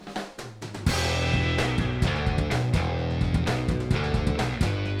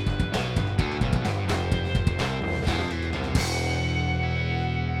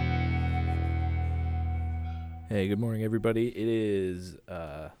Hey, good morning, everybody. It is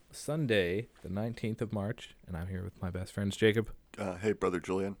Sunday, the 19th of March, and I'm here with my best friends, Jacob. Hey, brother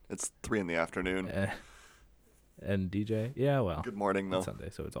Julian. It's 3 in the afternoon. And DJ. Yeah, well. Good morning, though. It's Sunday,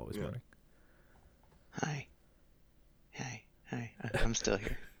 so it's always morning. Hi. I'm still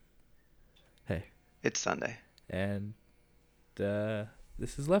here. Hey. It's Sunday. And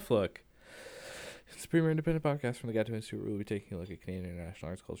this is Left Look. It's a premier independent podcast from the Gato Institute where we'll be taking a look at Canadian international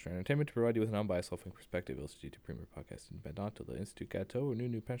arts, culture, and entertainment to provide you with an unbiased, self-wing perspective. LCG to premier podcast indépendant de l'Institut Gato, ou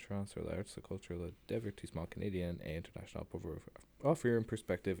nous pencherons sur l'arts, la culture, le divertissement canadien et international pour vous offrir une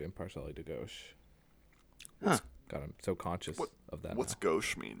perspective impartiale de gauche. Huh. God, I'm so conscious of that. What's now.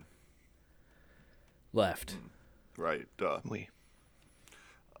 gauche mean? Left. Right, duh. Oui.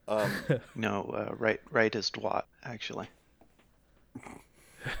 Um, No, right is droit, actually.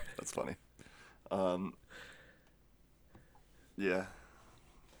 That's funny. Yeah.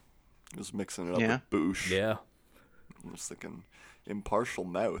 Just mixing it up with bouche. Yeah. I'm just thinking impartial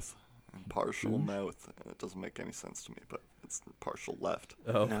mouth. Impartial mouth. It doesn't make any sense to me, but it's partial left.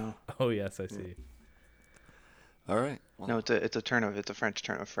 Oh. No. Oh, yes, I see. All right. Well, No, it's a French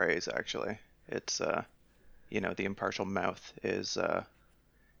turn of phrase, actually. It's the impartial mouth is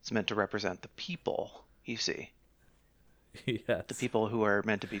it's meant to represent the people, you see. Yes. The people who are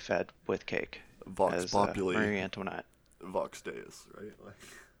meant to be fed with cake. Vox as, Populi. Marie Antoinette. Vox Deus, right?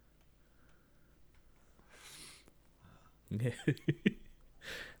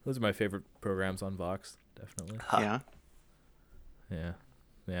 Those are my favorite programs on Vox, definitely. Yeah.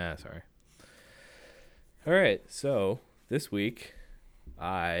 Yeah, sorry. All right, so this week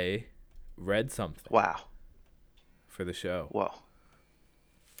I read something Wow. for the show. Whoa.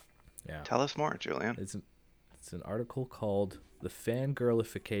 Yeah. Tell us more, Julian. It's an article called The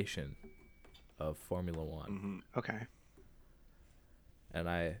Fangirlification of Formula One. Mm-hmm. Okay. And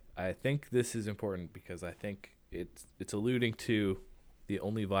I think this is important because I think it's alluding to the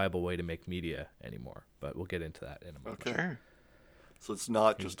only viable way to make media anymore. But we'll get into that in a moment. Okay. Sure. So it's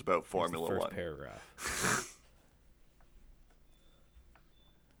not just about Here's Formula the first One. paragraph.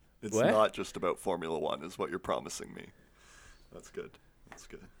 It's What? not just about Formula One, is what you're promising me. That's good. That's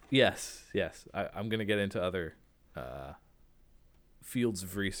good. Yes. I'm going to get into other fields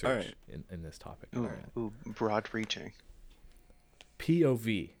of research in this topic. Ooh, All right. ooh, broad reaching.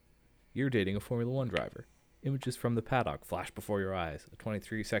 POV. You're dating a Formula One driver. Images from the paddock flash before your eyes. A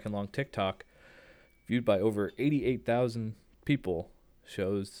 23-second long TikTok viewed by over 88,000 people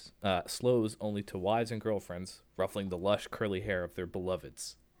shows slows only to wives and girlfriends ruffling the lush curly hair of their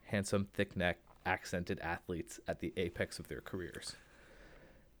beloveds. Handsome, thick-necked, accented athletes at the apex of their careers.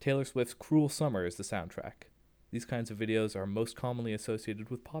 Taylor Swift's Cruel Summer is the soundtrack. These kinds of videos are most commonly associated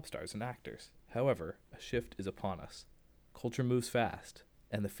with pop stars and actors. However, a shift is upon us. Culture moves fast,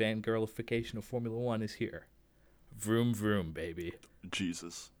 and the fangirlification of Formula One is here. Vroom vroom, baby.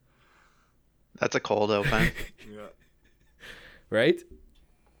 Jesus. That's a cold open. Yeah. Right?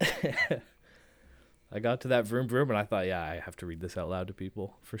 I got to that vroom vroom, and I thought, yeah, I have to read this out loud to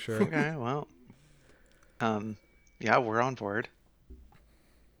people, for sure. Okay, well. Yeah, we're on board.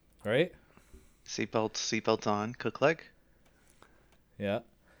 Right? Seatbelts on. Cook leg. Yeah.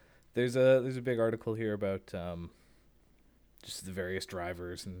 There's a big article here about just the various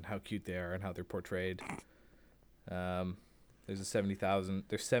drivers and how cute they are and how they're portrayed. There's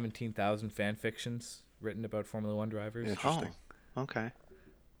 17,000 fan fictions written about Formula One drivers. Interesting. Oh, okay.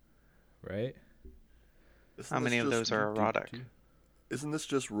 Right? Isn't How many this of just- those are erotic? Isn't this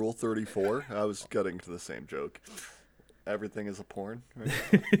just Rule 34? I was getting to the same joke. Everything is a porn,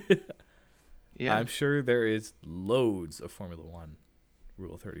 right? Yeah. I'm sure there is loads of Formula One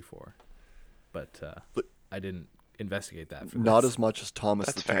Rule 34, but I didn't investigate that. For Not this. as much as Thomas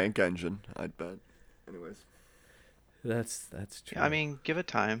That's the fair. Tank Engine, I'd bet. Anyways. That's true. I mean, give it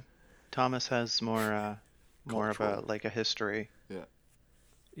time. Thomas has more of Cultural. a history.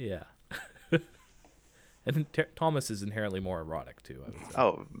 Yeah. And Thomas is inherently more erotic too, I would say.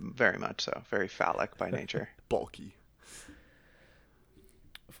 Oh, very much so. Very phallic by nature. Bulky.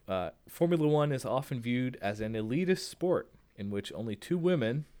 Formula One is often viewed as an elitist sport in which only two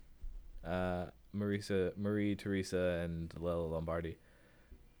women, Marie Teresa and Lella Lombardi,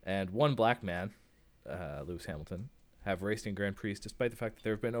 and one black man, Lewis Hamilton, have raced in Grand Prix despite the fact that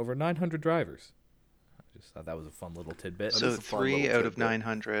there have been over 900 drivers. I just thought that was a fun little tidbit. That So is a fun 3 little out of tidbit.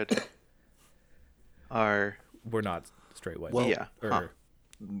 900 are... We're not straight white. Well, Yeah. Huh.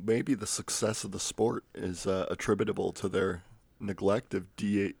 Maybe the success of the sport is attributable to their neglect of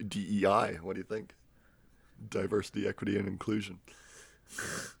DEI. What do you think? Diversity, equity, and inclusion.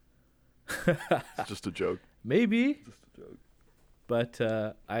 It's just a joke. Maybe, Just a joke. But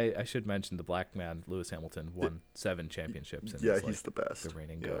I should mention the black man, Lewis Hamilton, won 7 championships. And Yeah, is, he's the best. The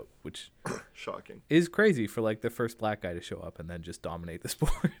reigning Yeah. GOAT, which Shocking. is crazy for like the first black guy to show up and then just dominate the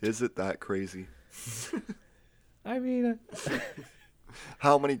sport. Is it that crazy? I mean,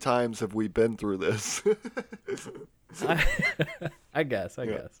 How many times have we been through this? I guess.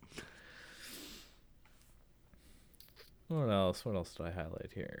 What else? What else did I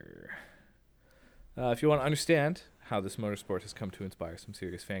highlight here? If you want to understand how this motorsport has come to inspire some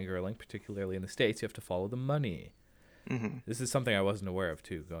serious fangirling, particularly in the States, you have to follow the money. Mm-hmm. This is something I wasn't aware of,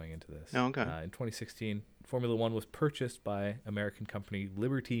 too, going into this. Oh, okay. In 2016, Formula One was purchased by American company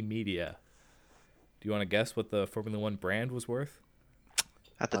Liberty Media. Do you want to guess what the Formula One brand was worth?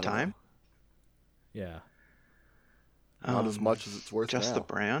 At the time? Yeah. Not as much as it's worth Just now. the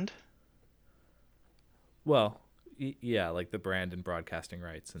brand? Well, yeah, like the brand and broadcasting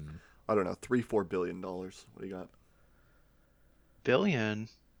rights and... I don't know, $3-4 billion. What do you got? Billion?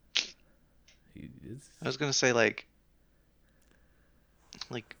 I was going to say like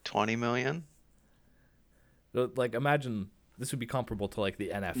 20 million? Like, imagine this would be comparable to like the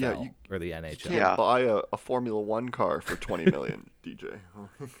NFL or the NHL. You can't buy a Formula One car for $20 million, DJ.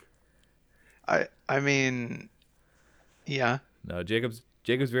 I mean, yeah. No, Jacob's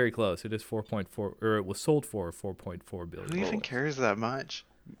very close. It is 4.4, or it was sold for 4.4 billion. Who even cares that much?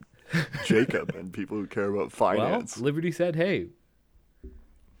 Jacob and people who care about finance. Well, Liberty said, "Hey,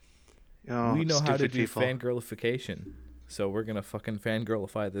 Oh, we know how to stupid do people. fangirlification, so we're gonna fucking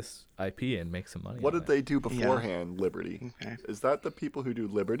fangirlify this IP and make some money." What on did it." they do beforehand, Liberty? Okay. Is that the people who do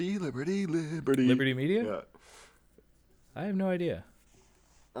Liberty? Liberty Media? Yeah. I have no idea.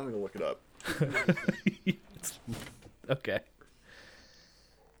 I'm going to look it up. Okay.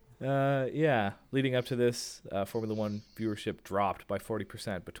 Yeah. Leading up to this, Formula One viewership dropped by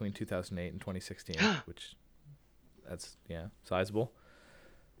 40% between 2008 and 2016, which that's sizable.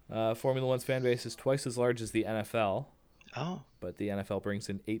 Formula One's fan base is twice as large as the NFL, Oh, but the NFL brings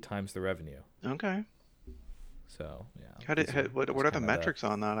in 8 times the revenue. okay. So yeah. What are the metrics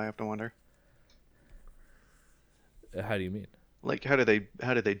on that? I have to wonder. How do you mean? Like, how do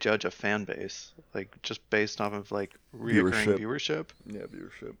they judge a fan base? Like, just based off of like reoccurring viewership? Yeah,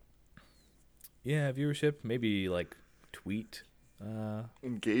 viewership. Yeah, viewership, maybe like tweet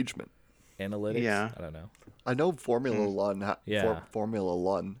Engagement. analytics. Yeah. I don't know. I know Formula One. Formula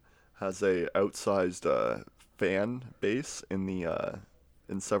One has a outsized fan base in the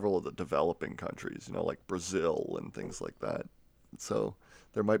in several of the developing countries. You know, like Brazil and things like that. So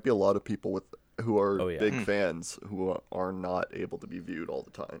there might be a lot of people who are big fans who are not able to be viewed all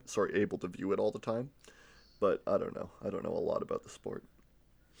the time. Sorry, able to view it all the time. But I don't know. I don't know a lot about the sport.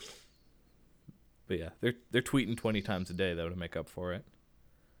 But yeah, they're tweeting 20 times a day though to make up for it.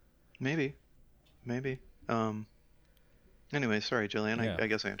 Maybe. Anyway, sorry, Julian. Yeah. I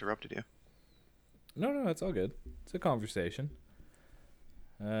guess I interrupted you. No, it's all good. It's a conversation.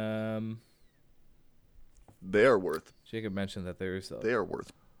 They are worth Jacob mentioned that there's they are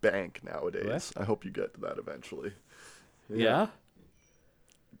worth bank nowadays. I hope you get to that eventually. Yeah.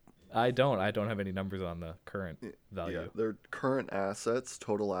 I don't have any numbers on the current value. Yeah, their current assets,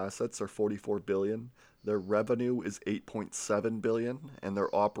 total assets, are $44 billion. Their revenue is $8.7 billion, and their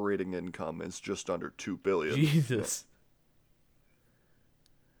operating income is just under $2 billion. Jesus.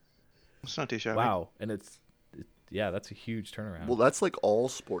 It's not too shabby. Wow, and that's a huge turnaround. Well, that's like all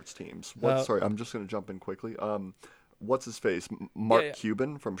sports teams. Sorry, I'm just gonna jump in quickly. What's his face? Mark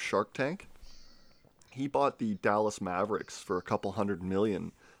Cuban from Shark Tank. He bought the Dallas Mavericks for a couple $100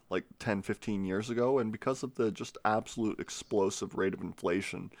 million like 10, 15 years ago, and because of the just absolute explosive rate of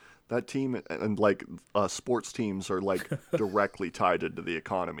inflation, that team and like sports teams are like directly tied into the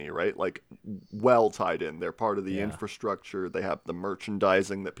economy, right? Like well tied in. They're part of the infrastructure. They have the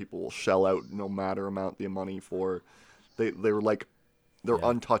merchandising that people will shell out no matter amount the money for. They're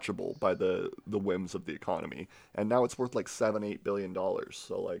untouchable by the whims of the economy, and now it's worth like $7-8 billion.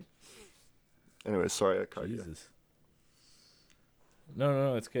 So like, anyway, sorry I cut you. Jesus.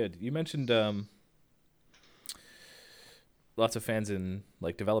 No, it's good. You mentioned lots of fans in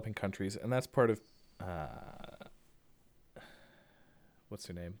like developing countries, and that's part of what's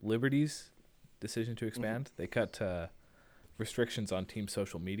their name? Liberty's decision to expand. Mm-hmm. They cut restrictions on team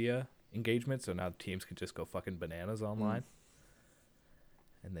social media engagement, so now teams can just go fucking bananas online.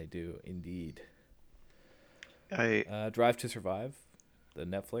 And they do indeed. Drive to Survive, the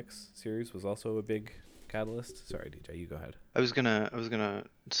Netflix series, was also a big catalyst. Sorry, DJ, you go ahead. I was gonna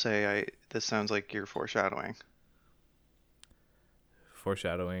say this sounds like you're foreshadowing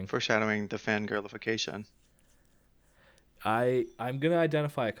the fangirlification. I'm gonna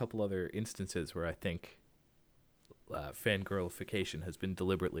identify a couple other instances where I think fangirlification has been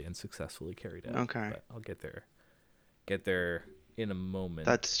deliberately and successfully carried out. Okay. But I'll get there in a moment.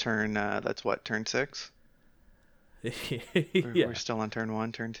 That's what, turn 6? Yeah. We're still on turn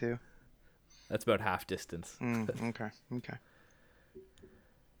 1, turn 2? That's about half distance. Okay.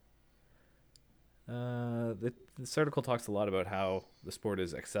 This article talks a lot about how the sport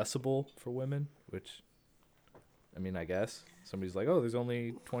is accessible for women, which, I mean, I guess somebody's like, oh, there's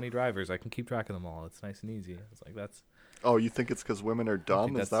only 20 drivers. I can keep track of them all. It's nice and easy. It's like, that's... Oh, you think it's because women are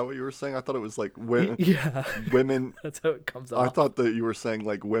dumb? Is that what you were saying? I thought it was like women. Yeah. Women. That's how it comes I off. thought that you were saying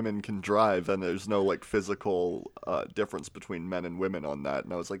like women can drive and there's no like physical difference between men and women on that.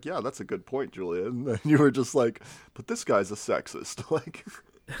 And I was like, yeah, that's a good point, Julia. And then you were just like, but this guy's a sexist. Like.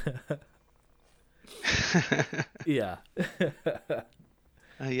 Yeah.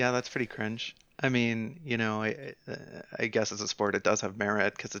 Yeah, that's pretty cringe. I mean, you know, I guess as a sport it does have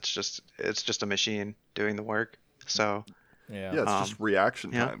merit because it's just a machine doing the work. So Yeah. Yeah, it's just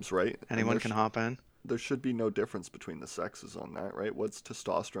reaction times, right? Anyone can hop in. There should be no difference between the sexes on that, right? What's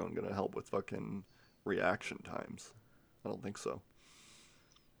testosterone going to help with fucking reaction times? I don't think so.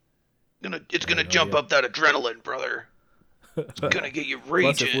 It's gonna jump up that adrenaline, brother. It's gonna get you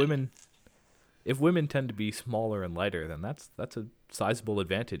raging. Plus, if women tend to be smaller and lighter, then that's a sizable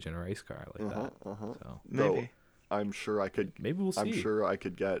advantage in a race car like that. So, maybe. I'm sure I could. Maybe we'll see. I'm sure I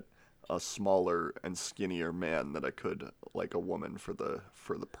could get a smaller and skinnier man that I could like a woman for the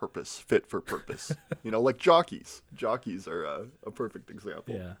purpose, fit for purpose. You know, like jockeys. Jockeys are a perfect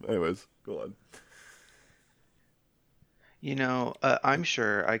example. Yeah. Anyways, go on. You know, I'm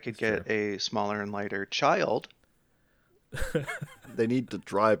sure I could get a smaller and lighter child. They need to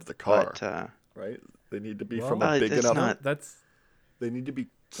drive the car, but, right? They need to be from a big enough. They need to be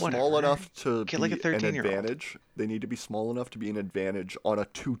small enough to be like a an 13-year-old. advantage. They need to be small enough to be an advantage on a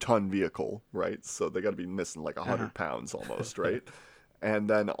 2-ton vehicle, right? So they got to be missing like 100 pounds almost, right? And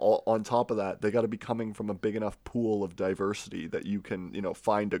then on top of that, they got to be coming from a big enough pool of diversity that you can, you know,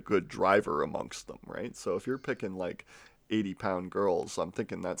 find a good driver amongst them, right? So if you're picking like 80-pound girls, I'm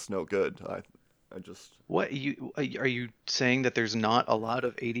thinking that's no good. I just... What, are you saying that there's not a lot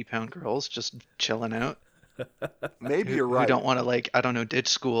of 80-pound girls just chilling out? Maybe you're right. Who don't want to, like, I don't know, ditch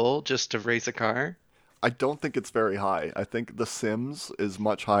school just to race a car? I don't think it's very high. I think The Sims is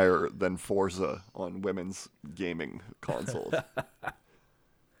much higher than Forza on women's gaming consoles.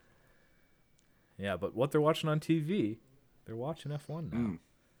 Yeah, but what they're watching on TV, they're watching F1 now.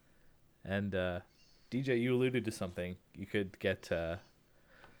 And DJ, you alluded to something. You could get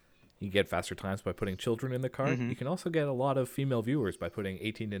faster times by putting children in the car. You can also get a lot of female viewers by putting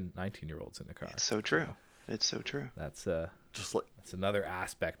 18 and 19-year-olds in the car. It's so true. It's so true. That's just like that's another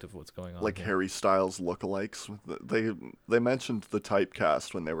aspect of what's going on. Like here. Harry Styles lookalikes. They mentioned the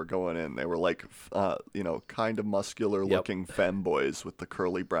typecast when they were going in. They were like, you know, kind of muscular looking femboys with the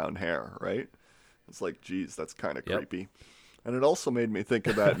curly brown hair, right? It's like, geez, that's kind of creepy. And it also made me think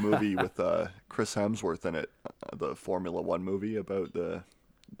of that movie with Chris Hemsworth in it, the Formula One movie about the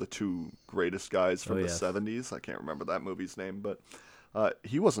two greatest guys from the 70s. I can't remember that movie's name, but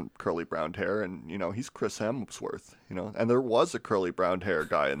he wasn't curly brown hair, and you know, he's Chris Hemsworth, you know, and there was a curly brown hair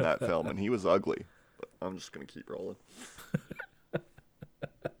guy in that film, and he was ugly. But I'm just gonna keep rolling.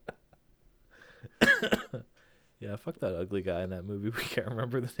 Yeah, fuck that ugly guy in that movie. We can't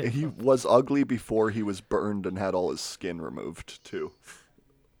remember the name. He was ugly before he was burned and had all his skin removed too.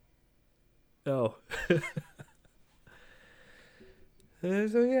 Oh.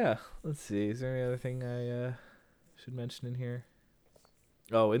 So yeah, let's see. Is there any other thing I should mention in here?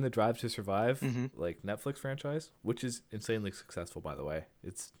 Oh, in the Drive to Survive, like Netflix franchise, which is insanely successful, by the way.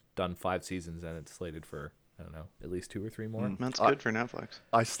 It's done 5 seasons and it's slated for, I don't know, at least 2 or 3 more. That's good for Netflix.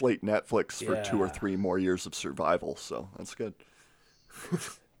 I slate Netflix for 2 or 3 more years of survival, so that's good.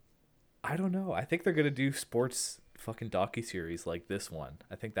 I don't know. I think they're gonna do sports fucking docuseries like this one.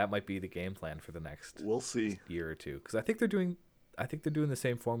 I think that might be the game plan for the next year or two, because I think they're doing the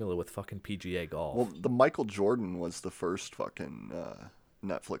same formula with fucking PGA golf. Well, the Michael Jordan was the first fucking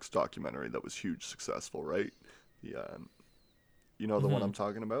Netflix documentary that was huge successful, right? You know the one I'm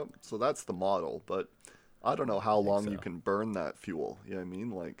talking about? So that's the model, but I don't know how long you can burn that fuel. You know what I mean?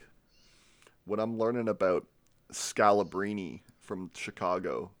 Like, when I'm learning about Scalabrini from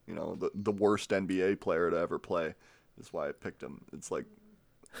Chicago, you know, the worst NBA player to ever play, is why I picked him. It's like,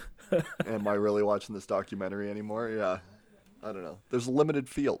 am I really watching this documentary anymore? Yeah. I don't know. There's a limited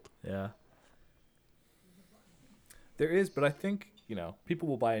field. Yeah. There is, but I think, you know, people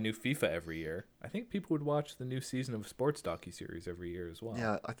will buy a new FIFA every year. I think people would watch the new season of sports docuseries every year as well.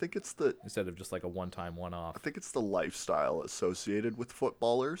 Yeah, I think it's instead of just like a one-time, one-off. I think it's the lifestyle associated with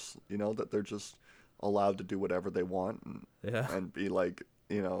footballers, you know, that they're just allowed to do whatever they want Yeah. and be like,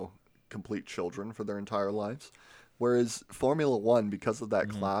 complete children for their entire lives. Whereas Formula One, because of that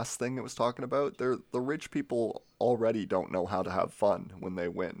class thing it was talking about, the rich people already don't know how to have fun when they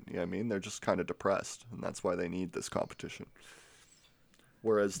win. You know what I mean? They're just kind of depressed, and that's why they need this competition.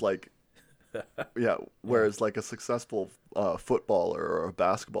 Whereas like like a successful footballer or a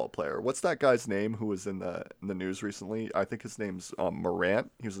basketball player. What's that guy's name who was in the news recently? I think his name's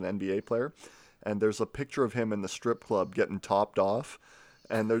Morant. He was an NBA player, and there's a picture of him in the strip club getting topped off,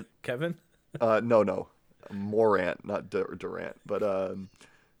 and there's Kevin? no, Morant, not Durant, but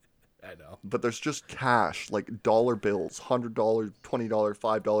I know. But there's just cash, like dollar bills, $100, $20,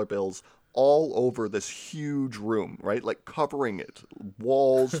 $5 bills, all over this huge room, right? Like covering it,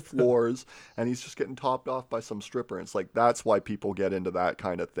 walls, floors, and he's just getting topped off by some stripper. And it's like, that's why people get into that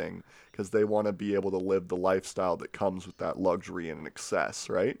kind of thing, because they want to be able to live the lifestyle that comes with that luxury and excess,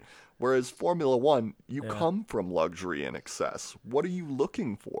 right? Whereas Formula One, you come from luxury and excess. What are you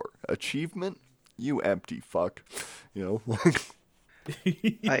looking for? Achievement? You empty fuck. I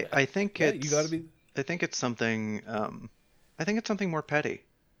think it's you gotta be. I think it's something I think it's something more petty.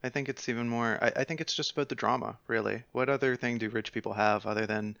 I think it's even more I think it's just about the drama, really. What other thing do rich people have other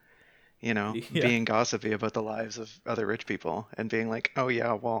than, being gossipy about the lives of other rich people and being like, oh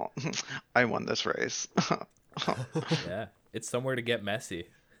yeah, well, I won this race. Yeah. It's somewhere to get messy.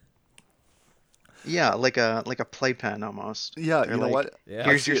 Yeah, like a playpen almost. Yeah, They're you know like, what? Yeah.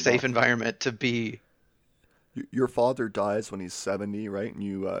 here's your safe environment to be. Your father dies when he's 70, right? And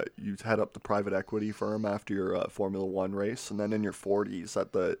you head up the private equity firm after your Formula One race, and then in your 40s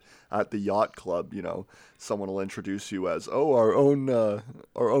at the yacht club, someone will introduce you as our own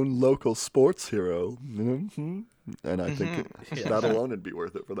local sports hero. Mm-hmm. And I think that alone would be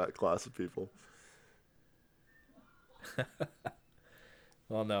worth it for that class of people.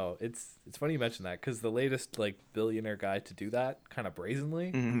 Well, no, it's funny you mention that, because the latest billionaire guy to do that kind of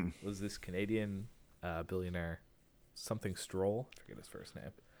brazenly was this Canadian billionaire, something Stroll. I forget his first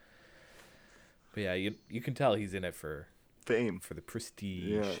name. But yeah, you can tell he's in it for fame, for the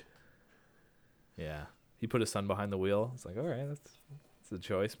prestige. Yeah. He put his son behind the wheel. It's like, all right, that's a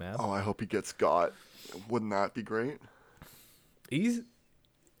choice, man. Oh, I hope he gets got. Wouldn't that be great? He's,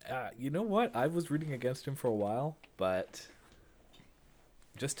 you know what? I was rooting against him for a while, but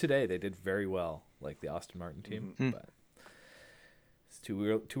just today they did very well, like the Aston Martin team. But it's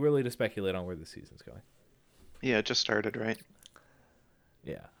too early to speculate on where the season's going. Yeah, it just started, right?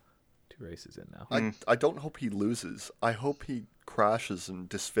 Yeah, 2 races in now. I don't hope he loses. I hope he crashes and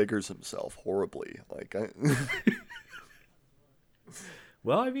disfigures himself horribly.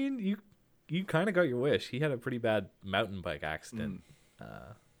 Well, I mean, you kind of got your wish. He had a pretty bad mountain bike accident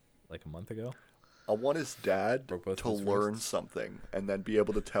like a month ago. I want his dad to learn something and then be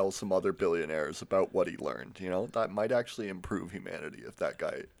able to tell some other billionaires about what he learned. That might actually improve humanity if that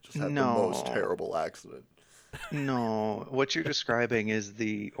guy just had the most terrible accident. No, what you're describing is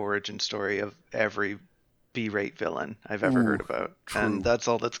the origin story of every B-rate villain I've ever heard about. True. And that's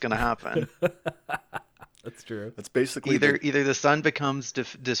all that's going to happen. That's true. That's basically either the son becomes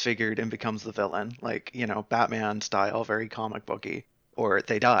disfigured and becomes the villain, like, Batman style, very comic booky, or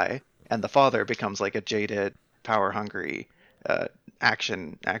they die, and the father becomes like a jaded, power-hungry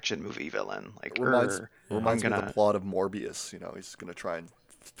action movie villain. Like, reminds me of the plot of Morbius. He's going to try and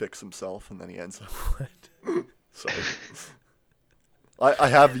fix himself, and then he ends up... Sorry. I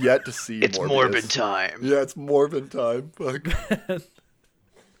have yet to see It's Morbius. Morbid time. Yeah, it's Morbid time. Fuck.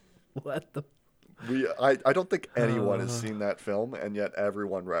 What the... I don't think anyone has seen that film, and yet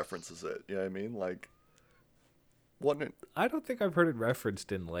everyone references it. You know what I mean? Like, I don't think I've heard it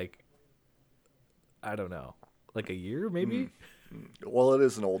referenced in I don't know, a year maybe. Well, it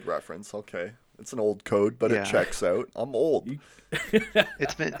is an old reference. Okay, it's an old code, but it checks out. I'm old.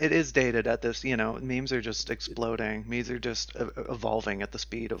 It is dated at this. Memes are just exploding. Memes are just evolving at the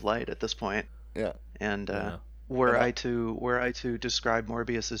speed of light at this point. Yeah. And were I to describe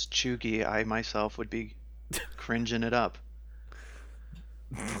Morbius as chuggy, I myself would be cringing it up.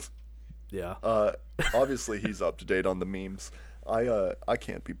 Yeah. Obviously he's up to date on the memes. I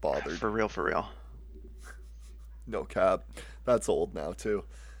can't be bothered. For real. No cap. That's old now too.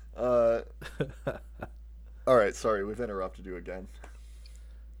 All right, sorry, we've interrupted you again.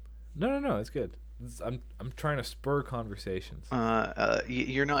 No, it's good. I'm trying to spur conversations.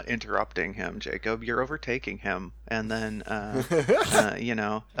 You're not interrupting him, Jacob. You're overtaking him, and then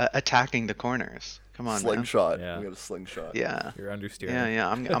attacking the corners. Come on, slingshot. Man. Yeah. We got a slingshot. Yeah. You're understeering. Yeah.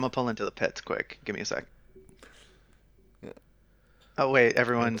 I'm gonna pull into the pits quick. Give me a sec. Yeah. Oh wait,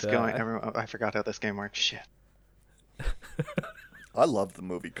 everyone's going. I forgot how this game works. Shit. I love the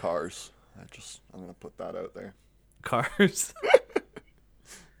movie Cars. I'm gonna put that out there. Cars.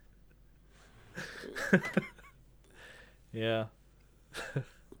 Yeah.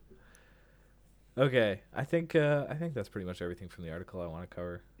 Okay, I think that's pretty much everything from the article I want to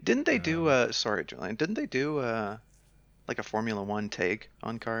cover. Didn't they do sorry, Julian, didn't they do like a Formula One take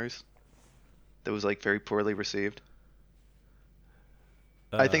on Cars that was like very poorly received?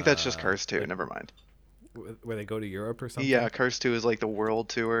 I think that's just Cars 2, like, never mind. Where they go to Europe or something? Yeah, Cars 2 is like the world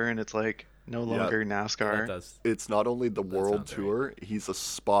tour, and it's like no longer NASCAR. That does. It's not only the world tour, right. He's a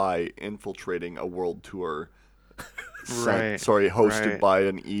spy infiltrating a world tour Right. hosted by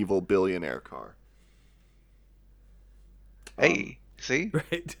an evil billionaire car. Hey, see?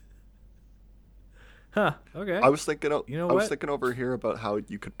 Right. Huh, okay. I was thinking what? I was thinking over here about how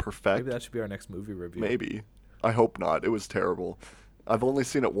you could perfect. Maybe that should be our next movie review. Maybe. I hope not. It was terrible. I've only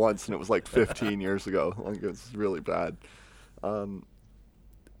seen it once, and it was like 15 years ago. Like, it's really bad.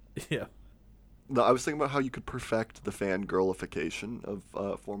 Yeah. No, I was thinking about how you could perfect the fangirlification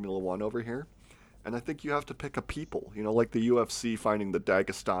of Formula One over here. And I think you have to pick a people, like the UFC finding the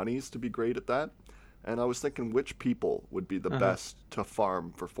Dagestanis to be great at that. And I was thinking which people would be the best to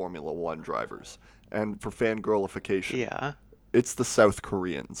farm for Formula One drivers. And for fangirlification, Yeah. it's the South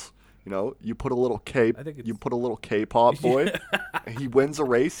Koreans. You put a little K-pop boy. He wins a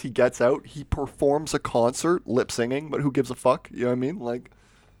race. He gets out. He performs a concert, lip singing. But who gives a fuck? You know what I mean? Like,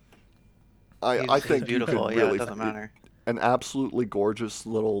 I think he's beautiful. You could Yeah, really it doesn't matter. An absolutely gorgeous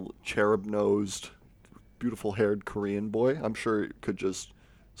little cherub-nosed, beautiful-haired Korean boy. I'm sure it could just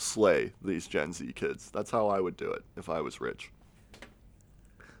slay these Gen Z kids. That's how I would do it if I was rich.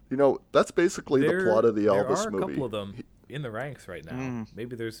 That's basically the plot of the Elvis movie. There are a couple of them in the ranks right now.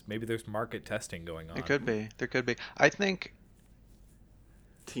 Maybe there's market testing going on. There could be. I think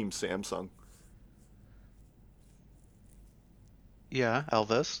Team Samsung. Yeah,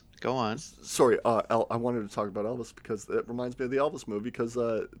 Elvis. Go on. Sorry, I wanted to talk about Elvis because it reminds me of the Elvis movie because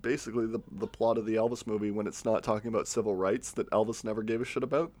basically the plot of the Elvis movie, when it's not talking about civil rights that Elvis never gave a shit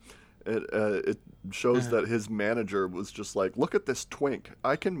about, it shows that his manager was just like, look at this twink.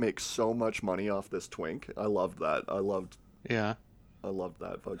 I can make so much money off this twink. I loved that. I loved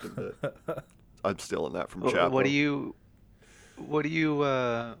that fucking bit. I'm stealing that from Chapo. What do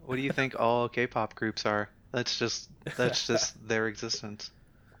you think all K-pop groups are? That's just their existence.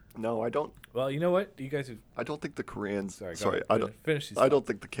 No, I don't. Well, you know what? You guys have... I don't think the Koreans. Sorry, I don't. Finish these I don't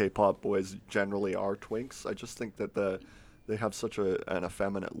think the K-pop boys generally are twinks. I just think that they have such an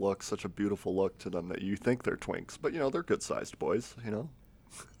effeminate look, such a beautiful look to them that you think they're twinks. But they're good-sized boys.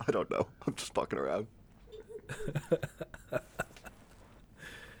 I don't know. I'm just fucking around.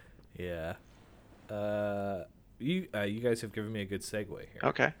 Yeah. You guys have given me a good segue here.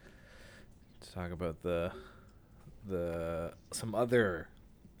 Okay. To talk about some other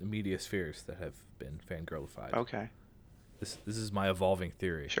media spheres that have been fangirlified. Okay. This is my evolving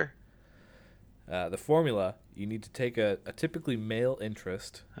theory. Sure. The formula: you need to take a typically male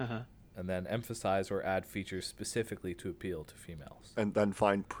interest, Uh-huh. and then emphasize or add features specifically to appeal to females. And then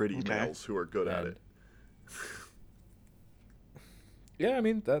find pretty males who are good at it. Yeah, I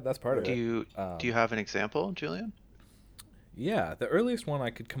mean that's part of it. Do you have an example, Julian? Yeah, the earliest one I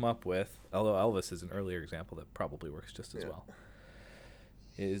could come up with, although Elvis is an earlier example that probably works just as well,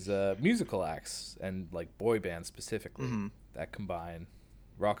 is musical acts and like boy bands specifically that combine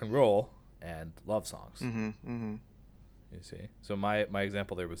rock and roll and love songs. You see, so my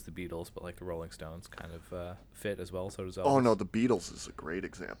example there was the Beatles, but like the Rolling Stones kind of fit as well. So does Elvis. Oh no, the Beatles is a great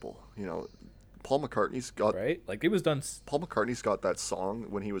example. Paul McCartney's got like it was done. Paul McCartney's got that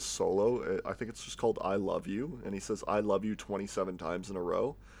song when he was solo. I think it's just called "I Love You," and he says "I love you" 27 times in a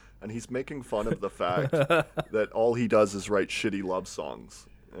row, and he's making fun of the fact that all he does is write shitty love songs,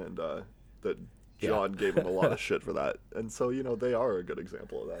 and that John gave him a lot of shit for that, and so they are a good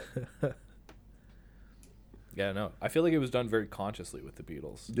example of that. Yeah, no, I feel like it was done very consciously with the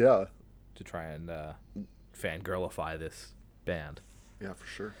Beatles. Yeah, to try and fangirlify this band. Yeah, for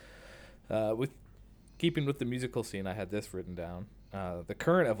sure. With keeping with the musical scene, I had this written down. The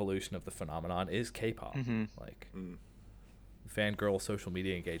current evolution of the phenomenon is K-pop. Fangirl social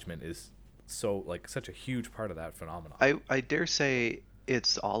media engagement is such a huge part of that phenomenon. I dare say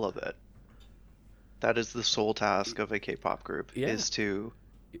it's all of it. That is the sole task of a K-pop group is to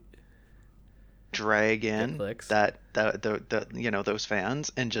drag in those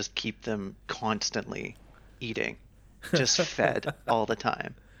fans and just keep them constantly eating, just fed all the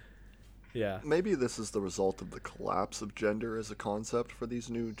time. Yeah. Maybe this is the result of the collapse of gender as a concept for these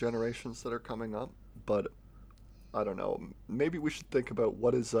new generations that are coming up, but I don't know. Maybe we should think about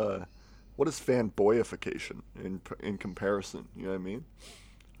what is fanboyification in comparison. You know what I mean?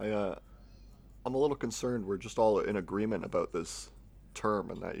 I'm a little concerned we're just all in agreement about this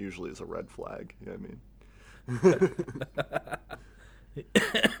term, and that usually is a red flag. You know what I mean?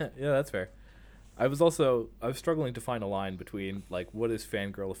 Yeah, that's fair. I was struggling to find a line between like what is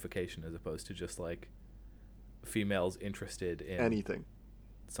fangirlification as opposed to just like females interested in anything.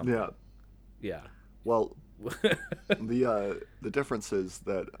 Something. Yeah. Yeah. Well, the difference is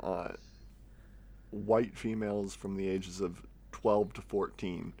that white females from the ages of 12 to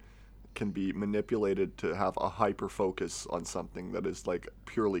 14 can be manipulated to have a hyper focus on something that is like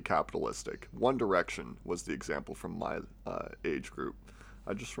purely capitalistic. One Direction was the example from my age group.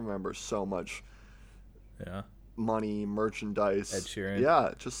 I just remember so much money, merchandise. Ed Sheeran.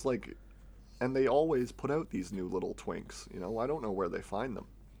 Yeah, just like, and they always put out these new little twinks. You know, I don't know where they find them.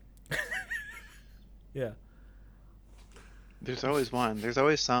 Yeah. There's always one. There's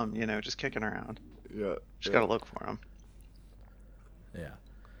always some, you know, just kicking around. Yeah. Just gotta look for them. Yeah.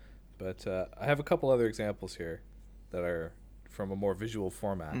 But I have a couple other examples here that are from a more visual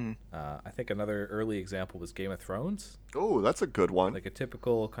format. I think another early example was Game of Thrones. Oh, that's a good one. Like a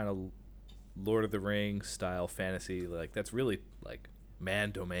typical kind of Lord of the Rings style fantasy. Like that's really like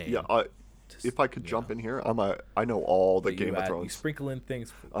man domain. Yeah. If I could jump in here, I know all the Game of Thrones. You sprinkle in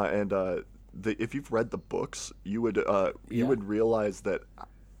things. If you've read the books, you would realize that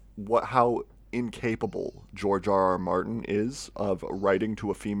how incapable George R.R. Martin is of writing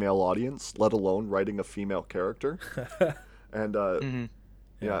to a female audience, let alone writing a female character. And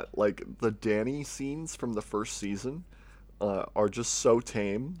like the Dany scenes from the first season are just so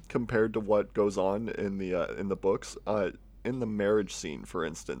tame compared to what goes on in the books. In the marriage scene, for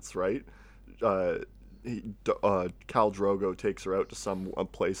instance, right? Khal Drogo takes her out to some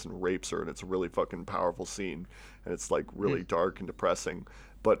place and rapes her, and it's a really fucking powerful scene, and it's like really dark and depressing.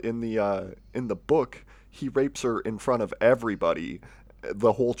 But in the book, he rapes her in front of everybody,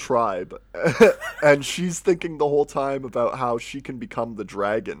 the whole tribe, and she's thinking the whole time about how she can become the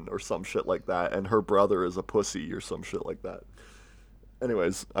dragon or some shit like that, and her brother is a pussy or some shit like that.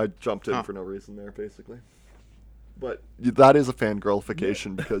 Anyways, I jumped in for no reason there, basically. But that is a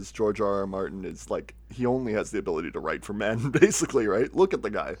fangirlification because George R.R. Martin is like, he only has the ability to write for men, basically, right? Look at the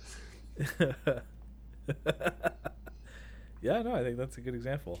guy. Yeah, no, I think that's a good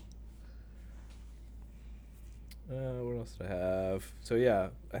example. What else did I have? So yeah,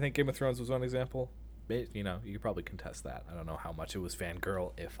 I think Game of Thrones was one example. You know, you could probably contest that. I don't know how much it was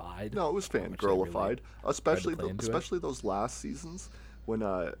fangirlified. No, it was fangirlified, especially those last seasons when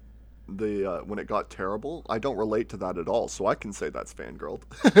when it got terrible. I don't relate to that at all, so I can say that's fangirled.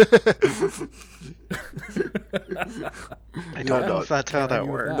 I don't know if that's how that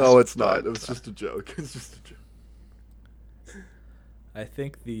works. No, it's not. It was just a joke. It's just a joke. I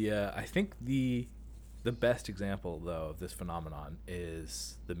think the best example though of this phenomenon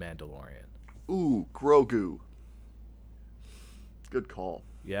is the Mandalorian. Ooh, Grogu. Good call.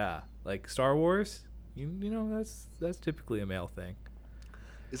 Yeah, like Star Wars. You know that's typically a male thing.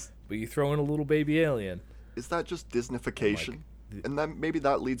 But you throw in a little baby alien. Is that just Disneyfication? And then maybe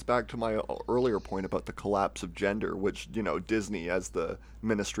that leads back to my earlier point about the collapse of gender, which, you know, Disney, as the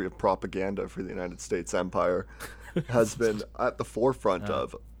Ministry of Propaganda for the United States Empire, has been at the forefront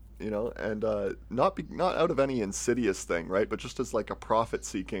of, you know, and not out of any insidious thing, right? But just as like a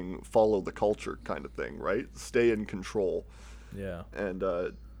profit-seeking, follow the culture kind of thing, right? Stay in control. Yeah. And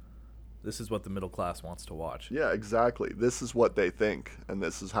this is what the middle class wants to watch. Yeah, exactly. This is what they think, and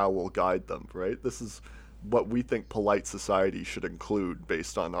this is how we'll guide them, right? This is what we think polite society should include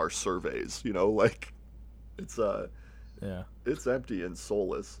based on our surveys, you know? Like, it's it's empty and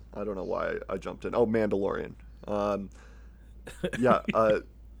soulless. I don't know why I jumped in. Oh, Mandalorian. I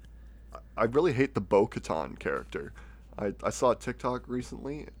really hate the Bo-Katan character. I saw a TikTok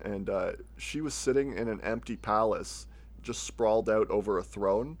recently, and she was sitting in an empty palace, just sprawled out over a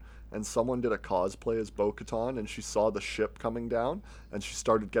throne, and someone did a cosplay as Bo-Katan, and she saw the ship coming down, and she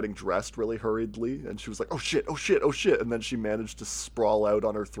started getting dressed really hurriedly, and she was like, oh shit, oh shit, oh shit, and then she managed to sprawl out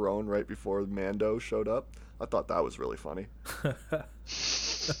on her throne right before Mando showed up. I thought that was really funny.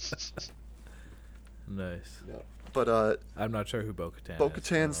 Nice. Yeah. But I'm not sure who Bo-Katan is.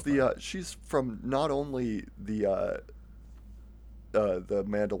 Bo-Katan's she's from not only the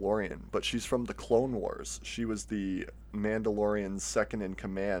Mandalorian, but she's from the Clone Wars. She was the Mandalorian's second in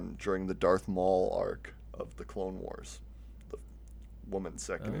command during the Darth Maul arc of the Clone Wars. The woman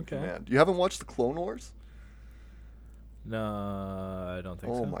second in command. You haven't watched the Clone Wars? No, I don't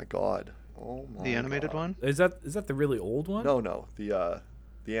think so. Oh my god. Oh my. The animated one? Is that the really old one? No, the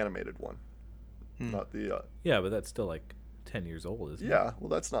animated one. Not the Yeah, but that's still like 10 years old, isn't it? Yeah, well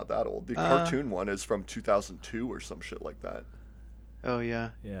that's not that old. The cartoon one is from 2002 or some shit like that. Oh yeah.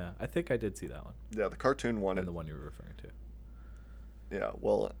 Yeah, I think I did see that one. Yeah, the cartoon one. And the one you were referring to. Yeah.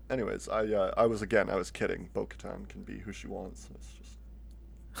 Well, anyways, I was kidding. Bo-Katan can be who she wants. It's just.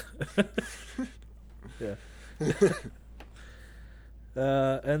 Yeah.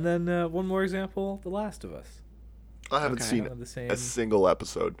 And then one more example, The Last of Us. I haven't seen a single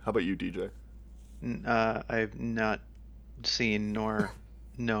episode. How about you, DJ? I've not seen nor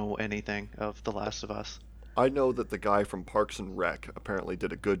know anything of The Last of Us. I know that the guy from Parks and Rec apparently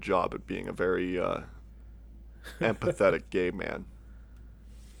did a good job at being a very empathetic gay man.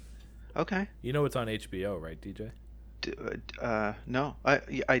 Okay. You know it's on HBO, right, DJ? No.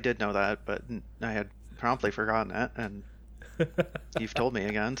 I did know that, but I had promptly forgotten it, and you've told me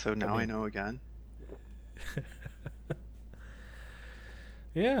again, so now I know again.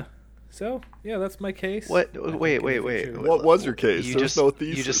 Yeah. So, yeah, that's my case. What? Wait. What was your case? There's no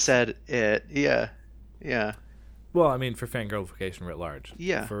thesis. You just said it. Yeah. Yeah. Well, I mean, for fangirlification writ large.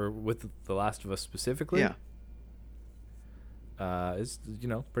 Yeah. With The Last of Us specifically. Yeah. Is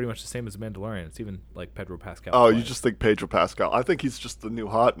pretty much the same as Mandalorian. It's even like Pedro Pascal. Oh, you just think Pedro Pascal? I think he's just the new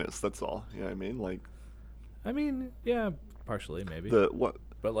hotness. That's all. You know what I mean? Like. I mean, yeah, partially maybe.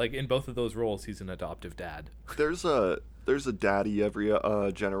 But like in both of those roles, he's an adoptive dad. There's a daddy every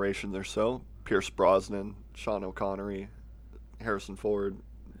generation or so. Pierce Brosnan, Sean O'Connery, Harrison Ford.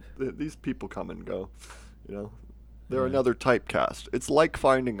 These people come and go. They're another typecast. It's like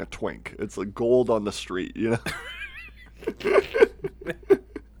finding a twink. It's like gold on the street.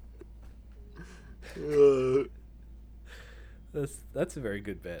 That's a very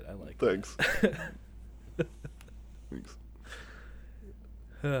good bit. I like. Thanks. That. Thanks.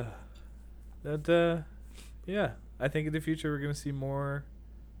 Yeah, I think in the future we're gonna see more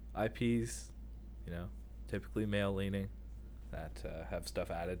IPs, typically male leaning, that have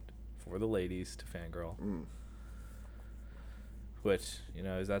stuff added for the ladies to fangirl. Which,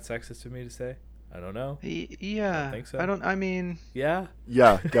 is that sexist of me to say? I don't know. Yeah. I don't think so. I mean. Yeah.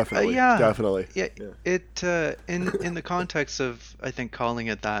 Yeah, definitely. Definitely. Yeah. It in the context of, I think, calling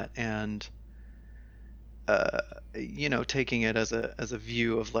it that and taking it as a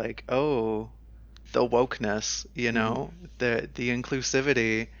view of like, oh, the wokeness, the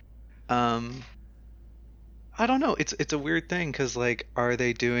inclusivity. I don't know. It's a weird thing because like, are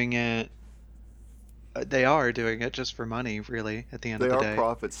they doing it? They are doing it just for money, really. At the end of the day, they are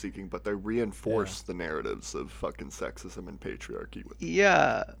profit seeking, but they reinforce the narratives of fucking sexism and patriarchy.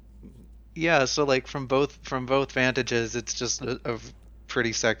 Yeah. So like from both vantages, it's just a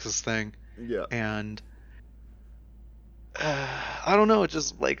pretty sexist thing. Yeah. And I don't know. It's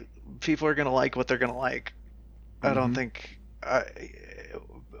just like people are gonna like what they're gonna like. I don't think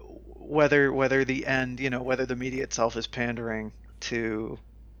whether the end, whether the media itself is pandering to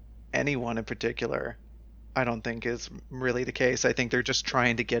anyone in particular, I don't think is really the case. I think they're just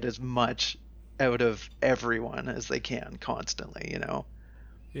trying to get as much out of everyone as they can constantly.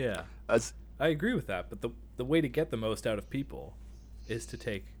 Yeah. I agree with that, but the way to get the most out of people is to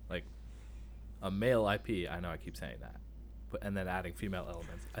take like a male IP. I know I keep saying that. And then adding female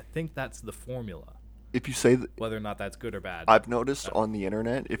elements. I think that's the formula. If you say that, whether or not that's good or bad. I've noticed on the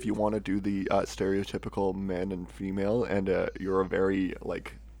internet, if you want to do the stereotypical man and female, and you're a very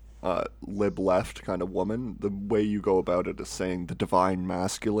like lib left kind of woman, the way you go about it is saying the divine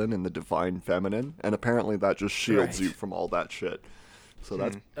masculine and the divine feminine, and apparently that just shields you from all that shit. So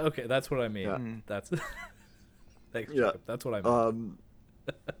that's okay. That's what I mean. Yeah. That's thanks. Yeah. Jacob. That's what I mean.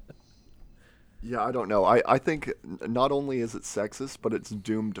 Yeah, I don't know. I think not only is it sexist, but it's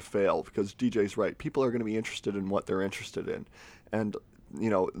doomed to fail because DJ's right. People are going to be interested in what they're interested in. And,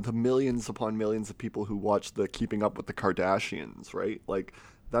 the millions upon millions of people who watch the Keeping Up with the Kardashians, right? Like,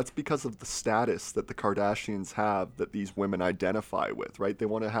 that's because of the status that the Kardashians have that these women identify with, right? They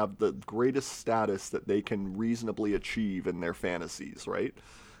want to have the greatest status that they can reasonably achieve in their fantasies, right?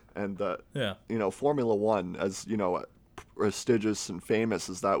 And, Formula One, as, prestigious and famous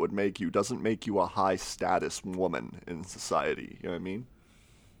as that would make you, doesn't make you a high status woman in society. You know what I mean?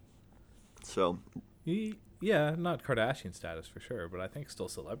 So yeah, not Kardashian status for sure, but I think still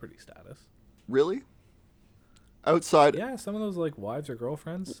celebrity status. Really? Outside? Yeah, some of those like wives or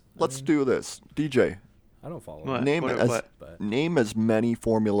girlfriends. Let's do this, DJ. I don't follow. What? Name as many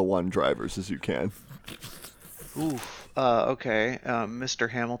Formula One drivers as you can. Oof. Okay. Mr.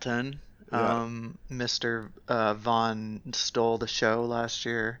 Hamilton. Yeah. Mr. Vaughn stole the show last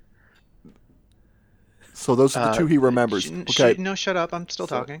year. So those are the two he remembers. Okay. No, shut up. I'm still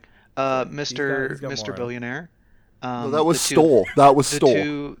talking. Mr. Billionaire. No, that was stole. That was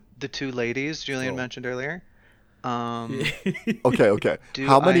stole. The two ladies Julian mentioned earlier. Okay.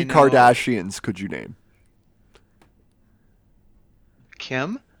 How many Kardashians could you name?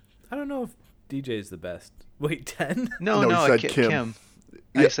 Kim? I don't know if DJ is the best. Wait, 10? No, he said Kim. Kim.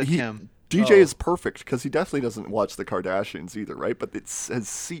 Yeah, I said Kim. DJ is perfect because he definitely doesn't watch the Kardashians either, right? But it has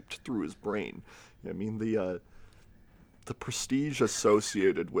seeped through his brain. I mean, the prestige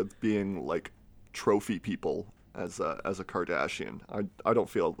associated with being like trophy people as a Kardashian, I don't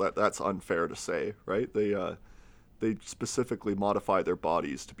feel that that's unfair to say, right? They specifically modify their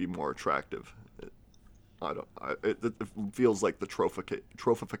bodies to be more attractive. It feels like the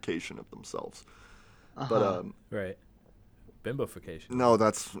trophification of themselves. But right. Bimbofication. No,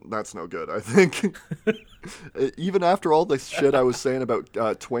 that's no good. I think even after all the shit I was saying about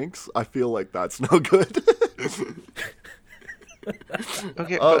twinks, I feel like that's no good.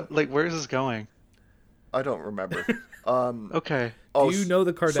 Okay, but like, where is this going? I don't remember. Okay. Do you know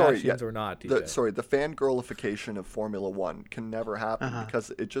the Kardashians or not, DJ? The fangirlification of Formula One can never happen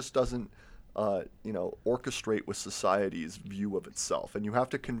because it just doesn't, orchestrate with society's view of itself. And you have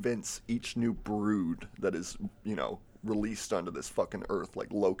to convince each new brood that is, released onto this fucking earth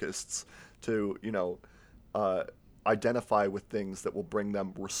like locusts to, identify with things that will bring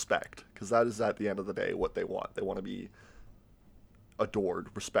them respect. Because that is, at the end of the day, what they want. They want to be adored,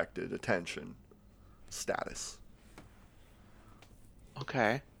 respected, attention, status.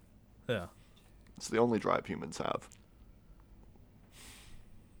 Okay. Yeah. It's the only drive humans have.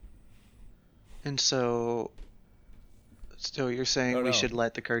 And so you're saying we should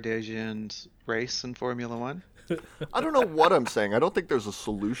let the Kardashians race in Formula One? I don't know what I'm saying. I don't think there's a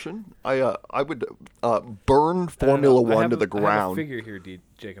solution. I would burn Formula One to the ground. I have a figure here,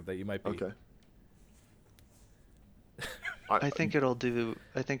 Jacob, that you might be. Okay. I think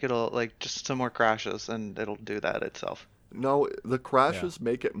it'll like just some more crashes and it'll do that itself. No, the crashes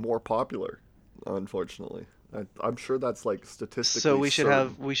make it more popular, unfortunately. I'm sure that's like statistically. So we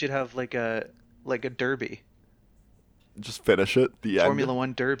should have like a derby. Just finish it. The Formula end.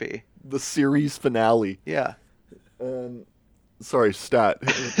 One derby. The series finale. Yeah. Sorry, stat.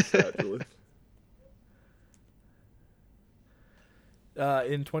 Stat, Julie.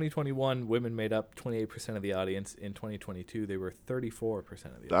 In 2021, women made up 28% of the audience. In 2022, they were 34% of the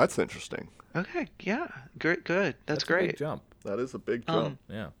audience. That's interesting. Okay, yeah. Great, good. That's great. great. A big jump. That is a big jump.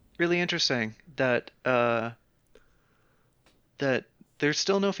 Yeah. Really interesting that there's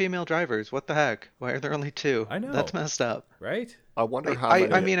still no female drivers. What the heck? Why are there only 2? I know. That's messed up. Right? I wonder how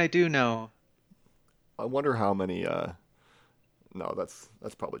many... I mean, I do know. I wonder how many... No, that's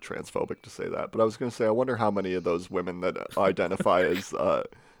probably transphobic to say that. But I was going to say, I wonder how many of those women that identify as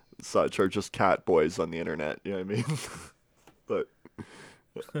such are just cat boys on the internet. You know what I mean? But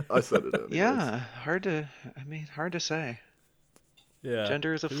I said it anyways. Yeah, hard to say. Yeah.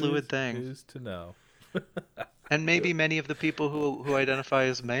 Gender is a fluid thing. Who's to know? And maybe many of the people who identify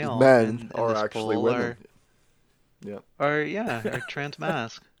as male men in are actually women. Are trans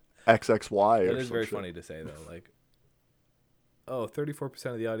mask. XXY. It is very funny to say though, like, 34%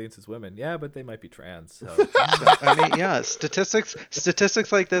 of the audience is women. Yeah, but they might be trans. So. I mean, yeah, statistics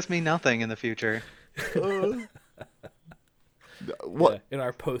like this mean nothing in the future. What in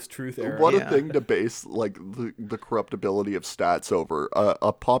our post-truth era? What a thing to base like the corruptibility of stats over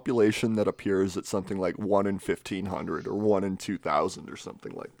a population that appears at something like 1 in 1,500 or 1 in 2,000 or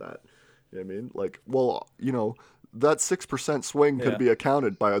something like that. You know what I mean? Like, well, that 6% swing could be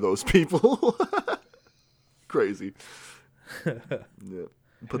accounted by those people. Crazy. Yeah,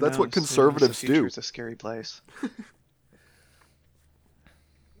 but that's what conservatives do. The future is a scary place.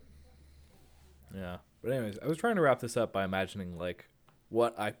 Yeah. But anyways, I was trying to wrap this up by imagining like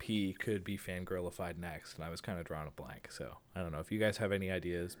what IP could be fangirlified next, and I was kind of drawing a blank. So I don't know if you guys have any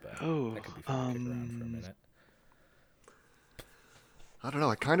ideas, but that could be fun to kick around for a minute. I don't know.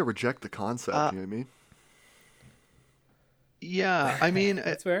 I kind of reject the concept. You know what I mean? Yeah, I mean,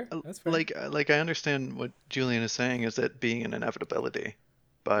 that's fair. That's fair. Like I understand what Julian is saying is it being an inevitability,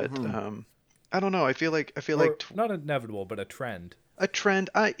 but I don't know. I feel like not inevitable, but a trend. A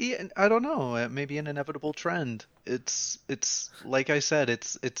trend. I don't know. Maybe an inevitable trend. It's like I said.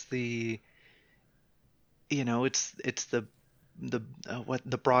 It's the the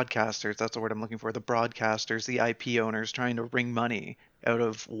broadcasters. That's the word I'm looking for. The broadcasters, the IP owners, trying to wring money out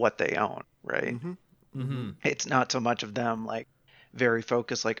of what they own. Right. Mm-hmm. Mm-hmm. It's not so much of them like very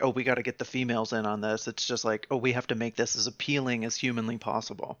focused, like, oh, we got to get the females in on this. It's just like, oh, we have to make this as appealing as humanly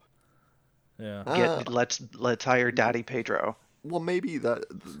possible. Yeah. Let's hire Daddy Pedro. Well, maybe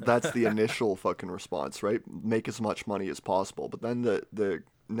that's the initial fucking response, right? Make as much money as possible. But then the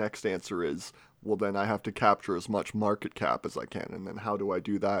next answer is, well, then I have to capture as much market cap as I can. And then how do I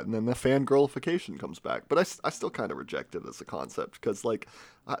do that? And then the fangirlification comes back. But I still kind of reject it as a concept because, like,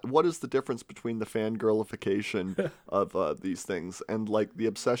 what is the difference between the fangirlification of these things and, like, the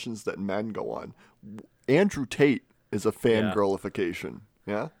obsessions that men go on? Andrew Tate is a fangirlification.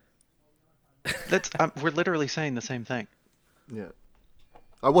 Yeah? That's we're literally saying the same thing. Yeah.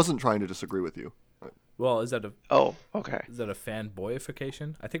 I wasn't trying to disagree with you. Well, is that a okay? Is that a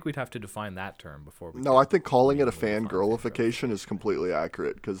fanboyification? I think we'd have to define that term before we. No, I think calling it a fangirlification is completely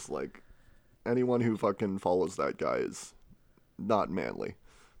accurate because, like, anyone who fucking follows that guy is not manly.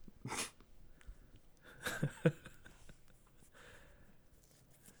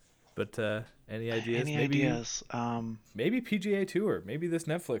 But any ideas? Any ideas? Maybe PGA Tour. Maybe this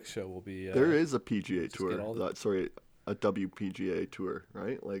Netflix show will be. There is a PGA Tour. A WPGA Tour,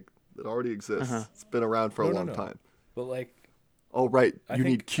 right? Like, it already exists. It's been around for a long time. But, like... Oh, right. You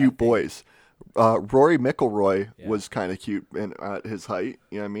need cute boys. Rory McIlroy was kind of cute at his height.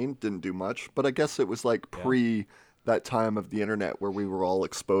 You know what I mean? Didn't do much. But I guess it was, like, pre that time of the internet where we were all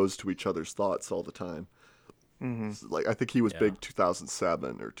exposed to each other's thoughts all the time. Mm-hmm. So, like, I think he was big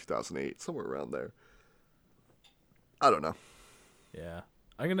 2007 or 2008, somewhere around there. I don't know. Yeah.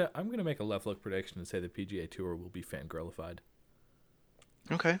 I'm gonna make a left look prediction and say the PGA Tour will be fangirlified.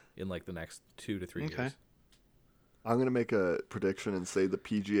 Okay. In like the next 2 to 3 years. I'm gonna make a prediction and say the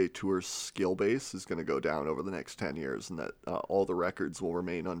PGA Tour's skill base is gonna go down over the next 10 years, and that all the records will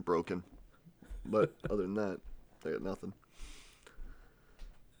remain unbroken. But other than that, they got nothing.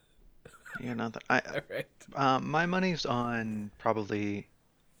 Yeah, nothing. All right. My money's on probably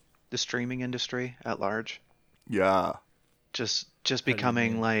the streaming industry at large. Yeah. Just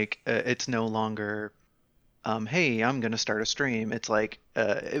becoming like it's no longer hey, I'm gonna start a stream. It's like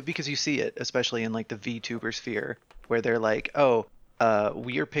because you see it especially in like the VTuber sphere where they're like,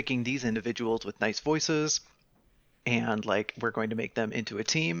 we are picking these individuals with nice voices and like we're going to make them into a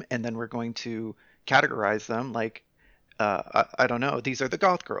team and then we're going to categorize them like I don't know, these are the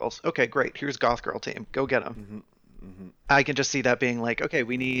goth girls. Okay, great, here's goth girl team, go get them. I can just see that being like, okay,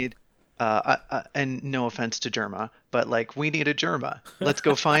 we need and no offense to Germa, but like we need a Germa. Let's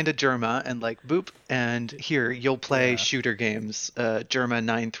go find a Germa and like boop, and here you'll play shooter games. Germa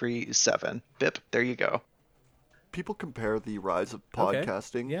 937. Bip. There you go. People compare the rise of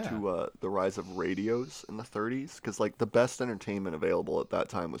podcasting to the rise of radios in the 30s, because like the best entertainment available at that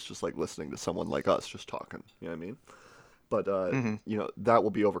time was just like listening to someone like us just talking. You know what I mean? But you know, that will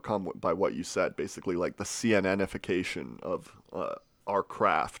be overcome by what you said, basically like the CNNification of our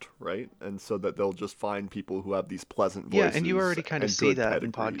craft, right? And so that they'll just find people who have these pleasant voices. Yeah, and you already kind of see that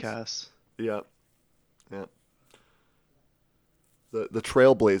in podcasts. Yeah. The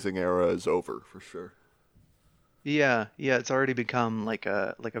trailblazing era is over for sure. Yeah, it's already become like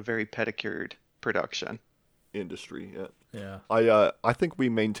a very pedicured production industry. Yeah. I think we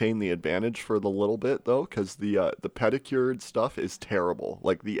maintain the advantage for the little bit though, because the pedicured stuff is terrible.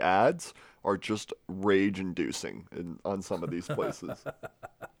 Like the ads are just rage-inducing on some of these places.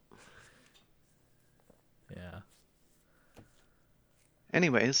 Yeah.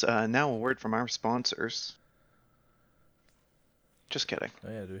 Anyways, now a word from our sponsors. Just kidding.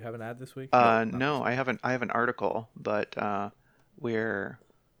 Oh yeah, do we have an ad this week? No, I haven't. I have an article, but we're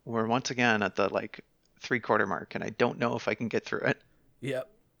once again at the like 3/4 mark, and I don't know if I can get through it. Yep.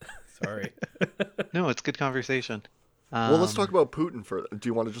 Sorry. No, it's good conversation. Well, let's talk about Putin for. Do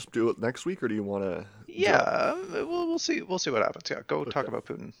you want to just do it next week, or do you want to? Yeah, we'll see. We'll see what happens. Yeah, go talk about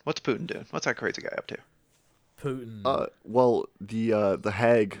Putin. What's Putin doing? What's that crazy guy up to? Putin. Well, the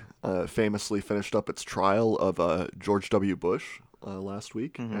Hague famously finished up its trial of George W. Bush last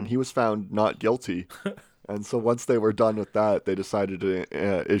week, and he was found not guilty. And so once they were done with that, they decided to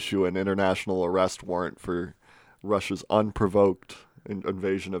issue an international arrest warrant for Russia's unprovoked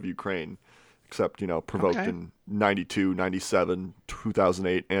invasion of Ukraine. Except, you know, provoked in 92, 97,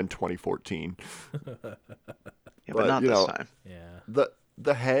 2008, and 2014. But not this time. Yeah.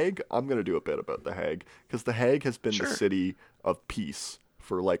 The Hague, I'm going to do a bit about the Hague, because the Hague has been the city of peace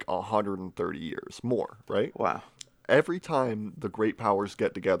for like 130 years, more, right? Wow. Every time the great powers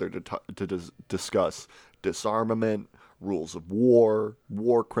get together to discuss disarmament, rules of war,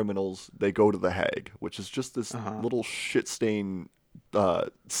 war criminals, they go to the Hague, which is just this little shit-stain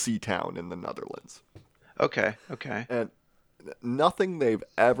sea town in the Netherlands. Okay. And nothing they've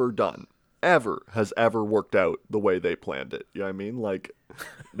ever done has ever worked out the way they planned it. You know what I mean? Like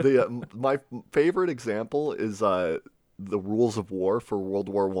my favorite example is the rules of war for World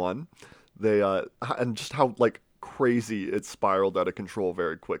War I. They and just how like crazy. It spiraled out of control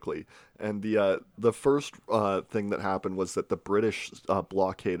very quickly. And the first thing that happened was that the British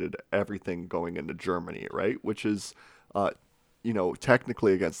blockaded everything going into Germany, right? Which is,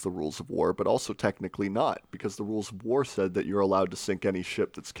 technically against the rules of war, but also technically not, because the rules of war said that you're allowed to sink any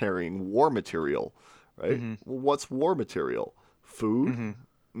ship that's carrying war material, right? Mm-hmm. Well, what's war material? Food? Mm-hmm.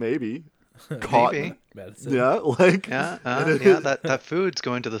 Maybe. Cotton? Maybe. Medicine. Yeah, like... Yeah, that food's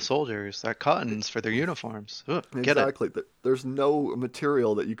going to the soldiers. That cotton's for their uniforms. Ugh, get it. Exactly. There's no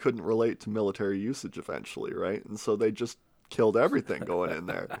material that you couldn't relate to military usage eventually, right? And so they just killed everything going in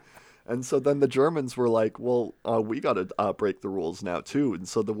there. And so then the Germans were like, well, we got to break the rules now too. And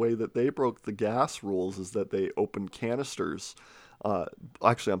so the way that they broke the gas rules is that they opened canisters.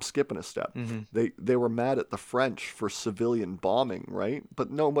 Actually, I'm skipping a step. Mm-hmm. They were mad at the French for civilian bombing, right?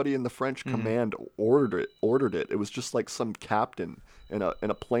 But nobody in the French Mm-hmm. command ordered it. It was just like some captain in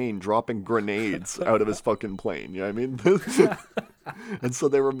a plane dropping grenades out of his fucking plane. You know what I mean? And so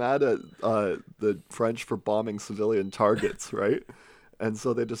they were mad at the French for bombing civilian targets, right? And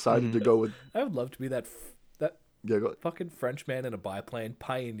so they decided to go with... I would love to be that fucking French man in a biplane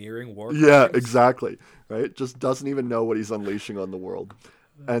pioneering war crimes. Yeah, exactly. Right? Just doesn't even know what he's unleashing on the world.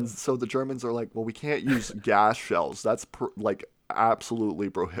 And so the Germans are like, well, we can't use gas shells. That's absolutely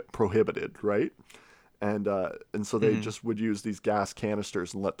prohibited, right? And so they just would use these gas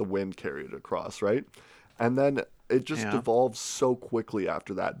canisters and let the wind carry it across, right? And then it just devolves so quickly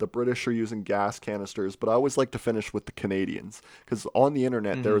after that. The British are using gas canisters, but I always like to finish with the Canadians, because on the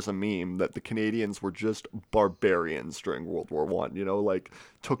internet there is a meme that the Canadians were just barbarians during World War One.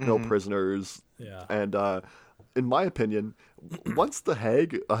 Took no prisoners. Yeah. And in my opinion, once the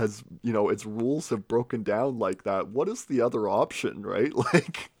Hague has, its rules have broken down like that, what is the other option, right?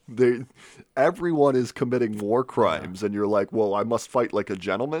 Everyone is committing war crimes, and you're like, well, I must fight like a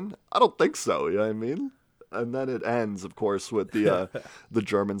gentleman? I don't think so, you know what I mean? And then it ends, of course, with the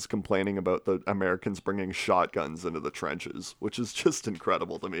Germans complaining about the Americans bringing shotguns into the trenches, which is just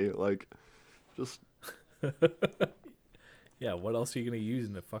incredible to me. Yeah, what else are you going to use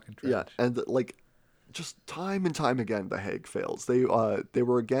in a fucking trench? Yeah, and just time and time again, the Hague fails. They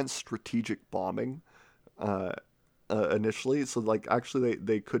were against strategic bombing initially, so actually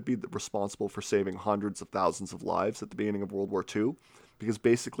they could be responsible for saving hundreds of thousands of lives at the beginning of World War II. Because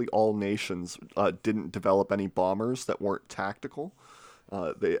basically all nations didn't develop any bombers that weren't tactical.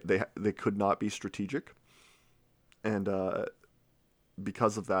 They could not be strategic, and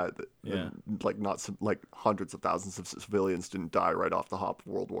because of that, hundreds of thousands of civilians didn't die right off the hop of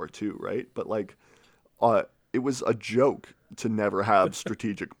World War II, right? But it was a joke to never have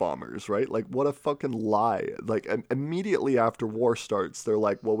strategic bombers, right? What a fucking lie. Immediately after war starts, they're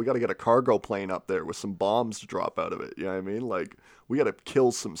like, well, we got to get a cargo plane up there with some bombs to drop out of it. You know what I mean? We got to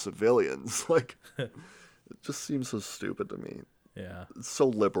kill some civilians. It just seems so stupid to me. Yeah. It's so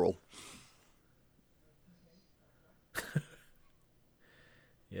liberal.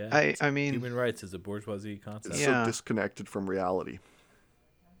 Yeah. I mean... Human rights is a bourgeoisie concept. It's so disconnected from reality.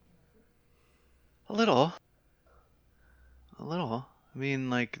 A little. I mean,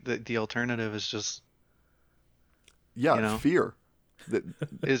 the alternative is just... Yeah, fear.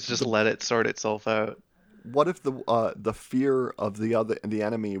 Is just let it sort itself out. What if the fear of the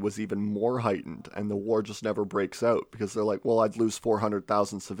enemy was even more heightened, and the war just never breaks out because they're like, well, I'd lose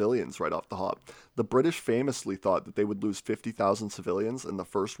 400,000 civilians right off the hop. The British famously thought that they would lose 50,000 civilians in the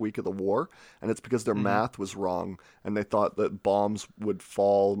first week of the war, and it's because their math was wrong, and they thought that bombs would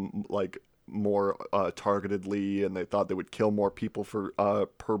fall more targetedly, and they thought they would kill more people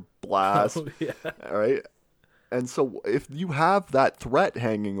per blast. Oh, yeah. All right. And so if you have that threat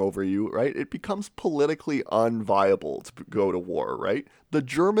hanging over you, right, it becomes politically unviable to go to war, right? The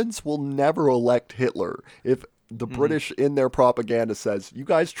Germans will never elect Hitler if the British in their propaganda says, you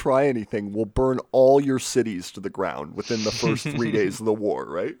guys try anything, we'll burn all your cities to the ground within the first 3 days of the war,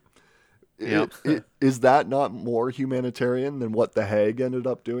 right? Yep. Is that not more humanitarian than what the Hague ended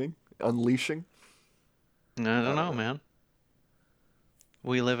up doing, unleashing? I don't know, man.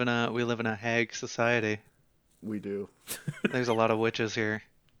 We live in a Hague society. We do. There's a lot of witches here.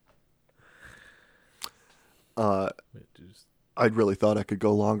 I really thought I could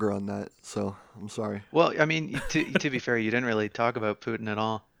go longer on that, so I'm sorry. Well, I mean, to be fair, you didn't really talk about Putin at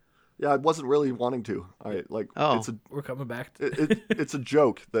all. Yeah, I wasn't really wanting to. We're coming back. It's a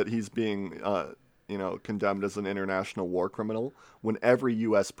joke that he's being, condemned as an international war criminal when every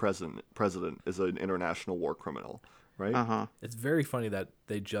U.S. president is an international war criminal, right? Uh-huh. It's very funny that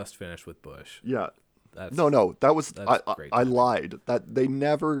they just finished with Bush. Yeah. That's I lied. That they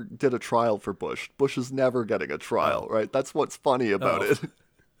never did a trial for Bush. Bush is never getting a trial, right? That's what's funny about it.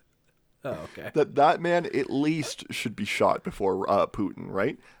 Oh, okay. That man at least should be shot before Putin,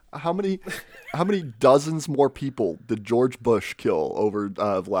 right? How many dozens more people did George Bush kill over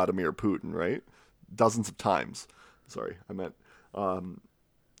Vladimir Putin, right? Dozens of times. Sorry, I meant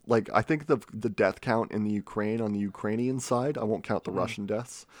I think the death count in the Ukraine on the Ukrainian side, I won't count the Russian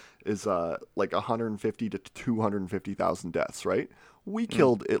deaths, is 150 to 250,000 deaths, right? We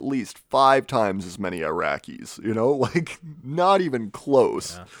killed at least 5 times as many Iraqis, not even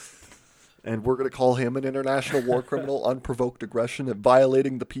close. Yeah. And we're going to call him an international war criminal, unprovoked aggression, and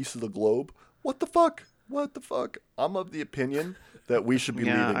violating the peace of the globe? What the fuck? What the fuck? I'm of the opinion that we should be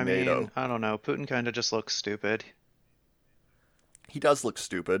leaving NATO. I don't know. Putin kind of just looks stupid. He does look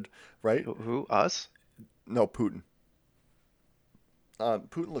stupid, right? Who? Us? No, Putin.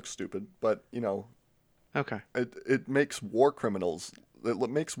 Putin looks stupid, but, Okay. it makes war criminals, it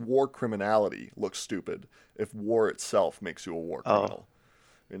makes war criminality look stupid if war itself makes you a war criminal.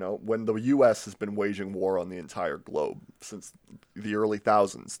 When the U.S. has been waging war on the entire globe since the early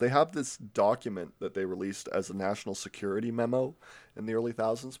thousands, they have this document that they released as a national security memo in the early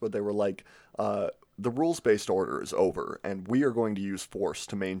thousands where they were like, the rules-based order is over, and we are going to use force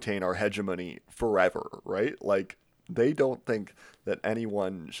to maintain our hegemony forever, right? They don't think that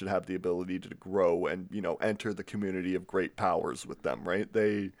anyone should have the ability to grow and, enter the community of great powers with them, right?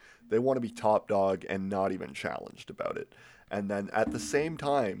 They want to be top dog and not even challenged about it. And then at the same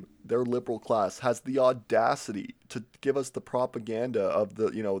time, their liberal class has the audacity to give us the propaganda of the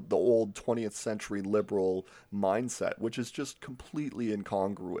old 20th century liberal mindset, which is just completely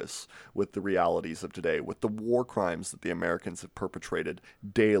incongruous with the realities of today, with the war crimes that the Americans have perpetrated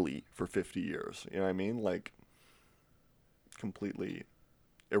daily for 50 years. You know what I mean? Completely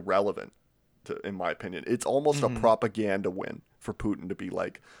irrelevant, in my opinion. It's almost a propaganda win for Putin to be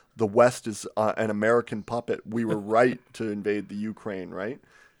like, the West is an American puppet. We were right to invade the Ukraine, right?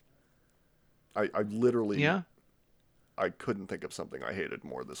 I literally, I couldn't think of something I hated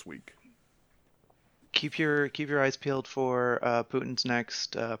more this week. Keep your eyes peeled for Putin's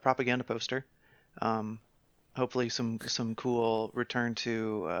next propaganda poster. Hopefully, some cool return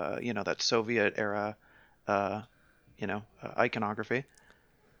to that Soviet era, iconography.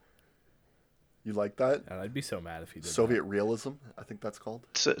 You like that? And I'd be so mad if he did Soviet realism, I think that's called.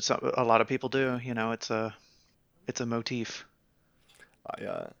 So a lot of people do. It's a motif.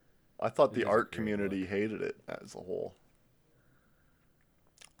 I thought the art community hated it as a whole.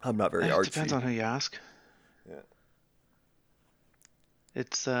 I'm not very artsy. Depends on who you ask. Yeah.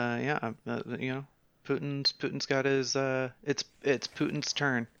 It's Putin's got his it's Putin's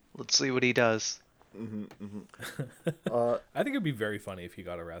turn. Let's see what he does. I think it'd be very funny if he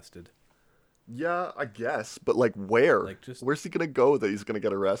got arrested. Yeah, I guess, but where? Where's he gonna go that he's gonna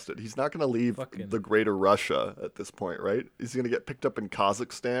get arrested? He's not gonna leave the greater Russia at this point, right? He's gonna get picked up in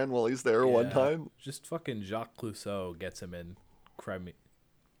Kazakhstan while he's there one time. Just fucking Jacques Clouseau gets him in Crimea.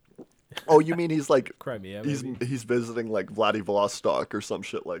 Oh, you mean he's Crimea? He's visiting Vladivostok or some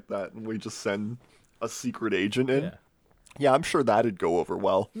shit like that, and we just send a secret agent in? Yeah, I'm sure that'd go over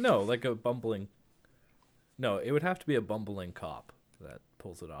well. No, a bumbling. No, it would have to be a bumbling cop that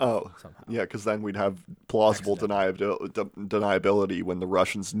pulls it off. Oh, somehow. Yeah, because then we'd have plausible deniability when the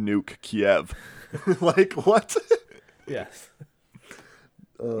Russians nuke Kiev. What? Yes.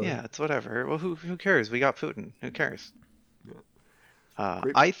 Yeah, it's whatever. Well, who cares? We got Putin. Who cares?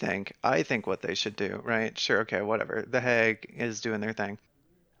 I think what they should do, right? Sure, okay, whatever. The Hague is doing their thing.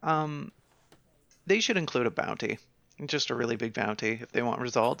 They should include a bounty. Just a really big bounty if they want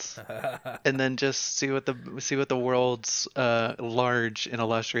results, and then just see what the world's large and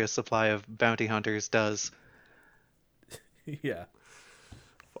illustrious supply of bounty hunters does. Yeah.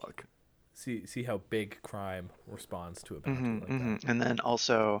 Fuck. See how big crime responds to a bounty that. And then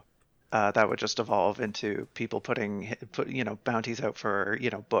also, that would just evolve into people put bounties out for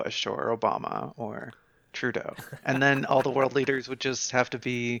Bush or Obama or Trudeau, and then all the world leaders would just have to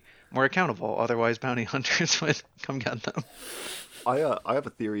be more accountable. Otherwise, bounty hunters would come get them. I have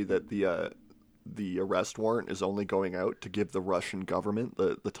a theory that the arrest warrant is only going out to give the Russian government,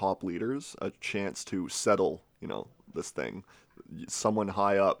 the top leaders, a chance to settle this thing. Someone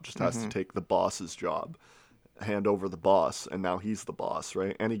high up just has to take the boss's job, hand over the boss, and now he's the boss,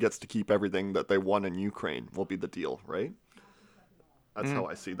 right? And he gets to keep everything that they won in Ukraine. Will be the deal, right? That's how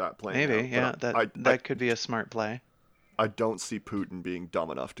I see that playing Maybe, out. yeah. That could be a smart play. I don't see Putin being dumb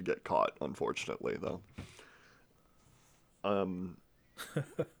enough to get caught, unfortunately, though. I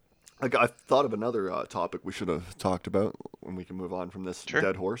thought of another topic we should have talked about when we can move on from this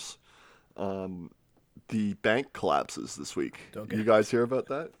dead horse. The bank collapses this week. You guys hear about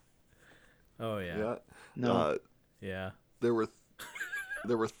that? Oh, yeah. Yeah. No. Yeah. There were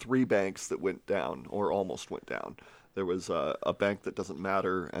there were 3 banks that went down or almost went down. There was a bank that doesn't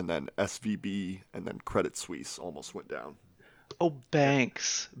matter, and then SVB, and then Credit Suisse almost went down. Oh,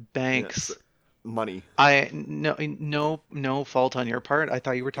 banks. Yeah, so money. No fault on your part. I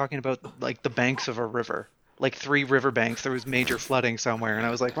thought you were talking about like the banks of a river. Like 3 river banks. There was major flooding somewhere, and I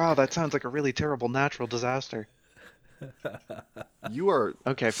was like, wow, that sounds like a really terrible natural disaster. You are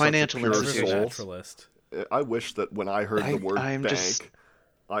okay. such Financial a pure institutions. soul. Naturalist. I wish that when I heard the word bank,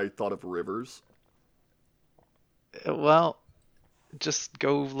 I thought of rivers. Well, just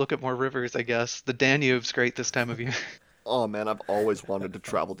go look at more rivers, I guess. The Danube's great this time of year. Oh man, I've always wanted to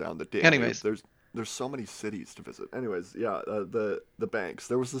travel down the Danube. Anyways, there's so many cities to visit. Anyways, yeah, the banks.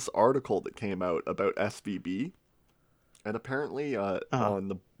 There was this article that came out about SVB, and apparently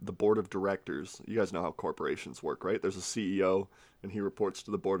on the board of directors, you guys know how corporations work, right? There's a CEO, and he reports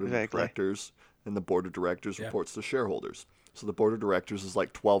to the board of directors, and the board of directors reports to shareholders. So the board of directors is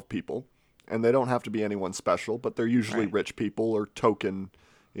like 12 people, and they don't have to be anyone special, but they're usually rich people or token,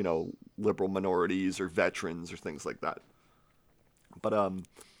 liberal minorities or veterans or things like that. But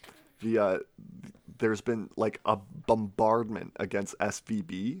there's been like a bombardment against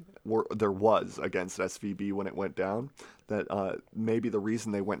SVB, or there was against SVB when it went down, that maybe the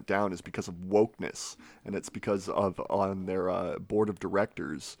reason they went down is because of wokeness, and it's because of on their board of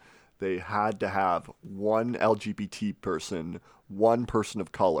directors, they had to have 1 LGBT person, 1 person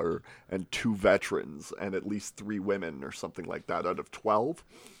of color, and 2 veterans, and at least 3 women or something like that out of 12.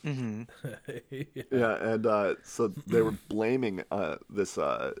 Mm-hmm. Yeah, and so they were blaming this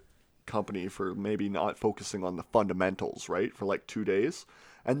company for maybe not focusing on the fundamentals, right, for like 2 days.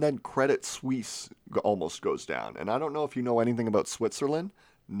 And then Credit Suisse almost goes down. And I don't know if you know anything about Switzerland.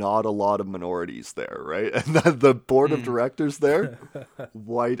 Not a lot of minorities there, right? And the board of directors there,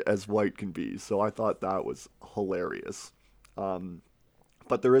 white as white can be. So I thought that was hilarious.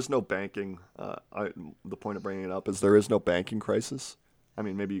 But there is no banking. The point of bringing it up is there is no banking crisis. I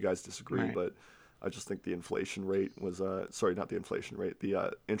mean, maybe you guys disagree, but I just think the inflation rate was, not the inflation rate.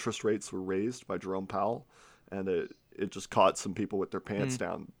 The interest rates were raised by Jerome Powell, and it just caught some people with their pants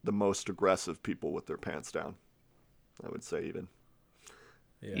down. The most aggressive people with their pants down, I would say even.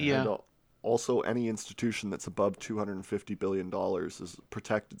 Yeah. And also, any institution that's above $250 billion is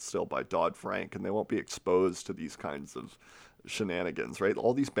protected still by Dodd-Frank, and they won't be exposed to these kinds of shenanigans, right?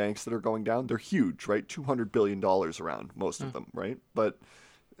 All these banks that are going down, they're huge, right? $200 billion around, most of them, right? But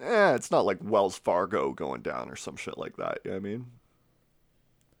it's not like Wells Fargo going down or some shit like that, you know what I mean?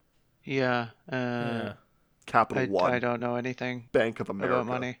 Yeah. Capital One. I don't know anything Bank of America. about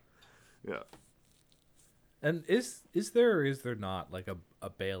money. Yeah. And is there or is there not like a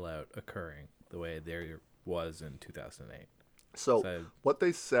bailout occurring the way there was in 2008? So what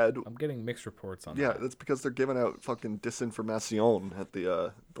they said, I'm getting mixed reports on that. Yeah, that's because they're giving out fucking disinformation at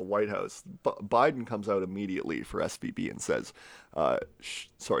the White House. Biden comes out immediately for SVB and says,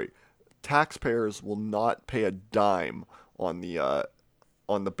 taxpayers will not pay a dime on the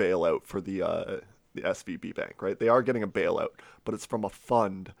bailout for the SVB bank, right? They are getting a bailout, but it's from a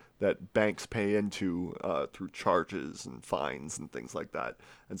fund that banks pay into through charges and fines and things like that.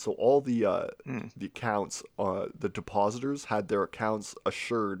 And so all the accounts, the depositors had their accounts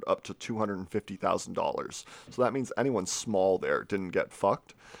assured up to $250,000. So that means anyone small there didn't get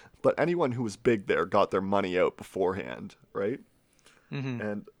fucked, but anyone who was big there got their money out beforehand, right? Mm-hmm.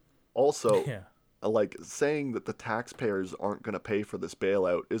 And also, like saying that the taxpayers aren't going to pay for this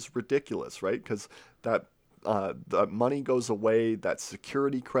bailout is ridiculous, right? Because that the money goes away, that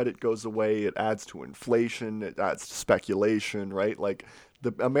security credit goes away, it adds to inflation, it adds to speculation, right? Like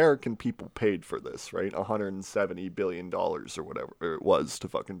the American people paid for this, right? $170 billion or whatever it was to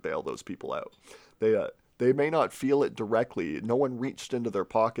fucking bail those people out. They may not feel it directly. No one reached into their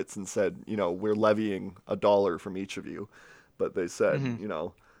pockets and said, we're levying $1 from each of you. But they said,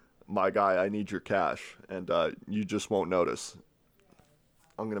 my guy, I need your cash, and you just won't notice.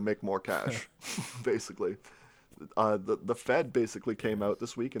 I'm going to make more cash, basically. The Fed basically came out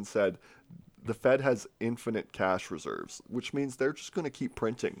this week and said the Fed has infinite cash reserves, which means they're just going to keep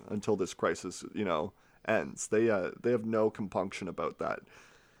printing until this crisis, ends. They have no compunction about that.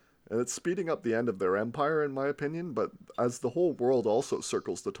 And it's speeding up the end of their empire, in my opinion, but as the whole world also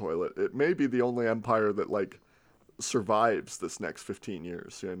circles the toilet, it may be the only empire that, survives this next 15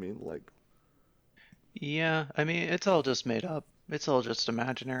 years, you know what I mean? Yeah, I mean, it's all just made up. It's all just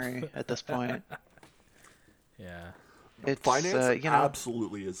imaginary at this point. Yeah. It's finance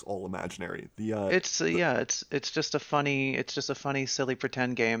absolutely is all imaginary. It's just a funny silly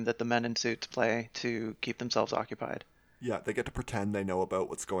pretend game that the men in suits play to keep themselves occupied. Yeah, they get to pretend they know about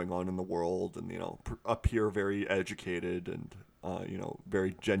what's going on in the world and appear very educated and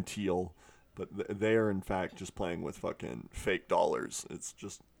very genteel, but they are in fact just playing with fucking fake dollars. It's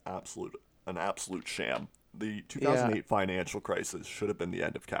just an absolute sham. The 2008 financial crisis should have been the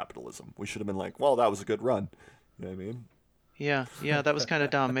end of capitalism. We should have been like, well, that was a good run. You know what I mean? Yeah, that was kind of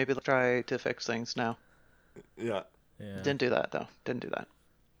dumb. Maybe let's try to fix things now. Yeah. Didn't do that, though. Didn't do that.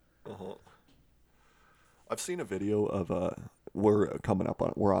 Uh-huh. I've seen a video of, we're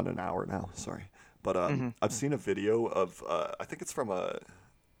on an hour now, sorry. But I've seen a video of, I think it's from a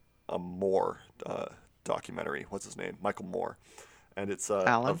Moore documentary. What's his name? Michael Moore. And it's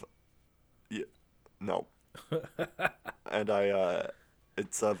Alan? No. And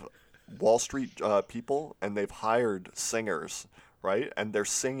it's of Wall Street people, and they've hired singers, right? And they're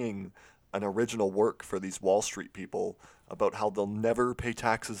singing an original work for these Wall Street people about how they'll never pay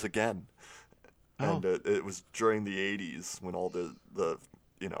taxes again. Oh. And it was during the 80s when all the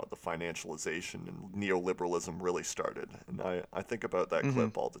financialization and neoliberalism really started. And I think about that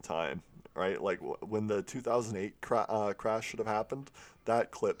clip all the time, right? Like when the 2008 crash should have happened,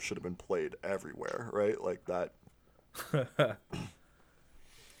 that clip should have been played everywhere, right? Like that.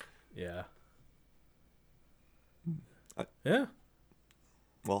 Yeah. Yeah.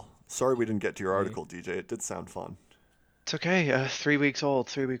 Well, sorry we didn't get to your article, DJ. It did sound fun. It's okay. 3 weeks old,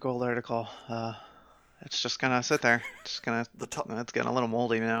 3-week old article. It's just gonna sit there. It's getting a little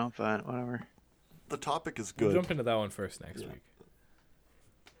moldy now, but whatever. The topic is good. We'll jump into that one first next week.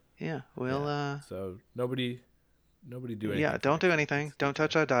 Yeah, we'll. So nobody do anything. Yeah, don't do anything. Don't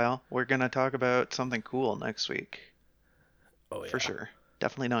touch that dial. We're gonna talk about something cool next week. Oh yeah. For sure.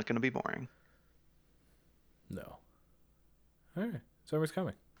 Definitely not gonna be boring. No. All right. Summer's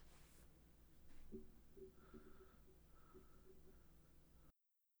coming.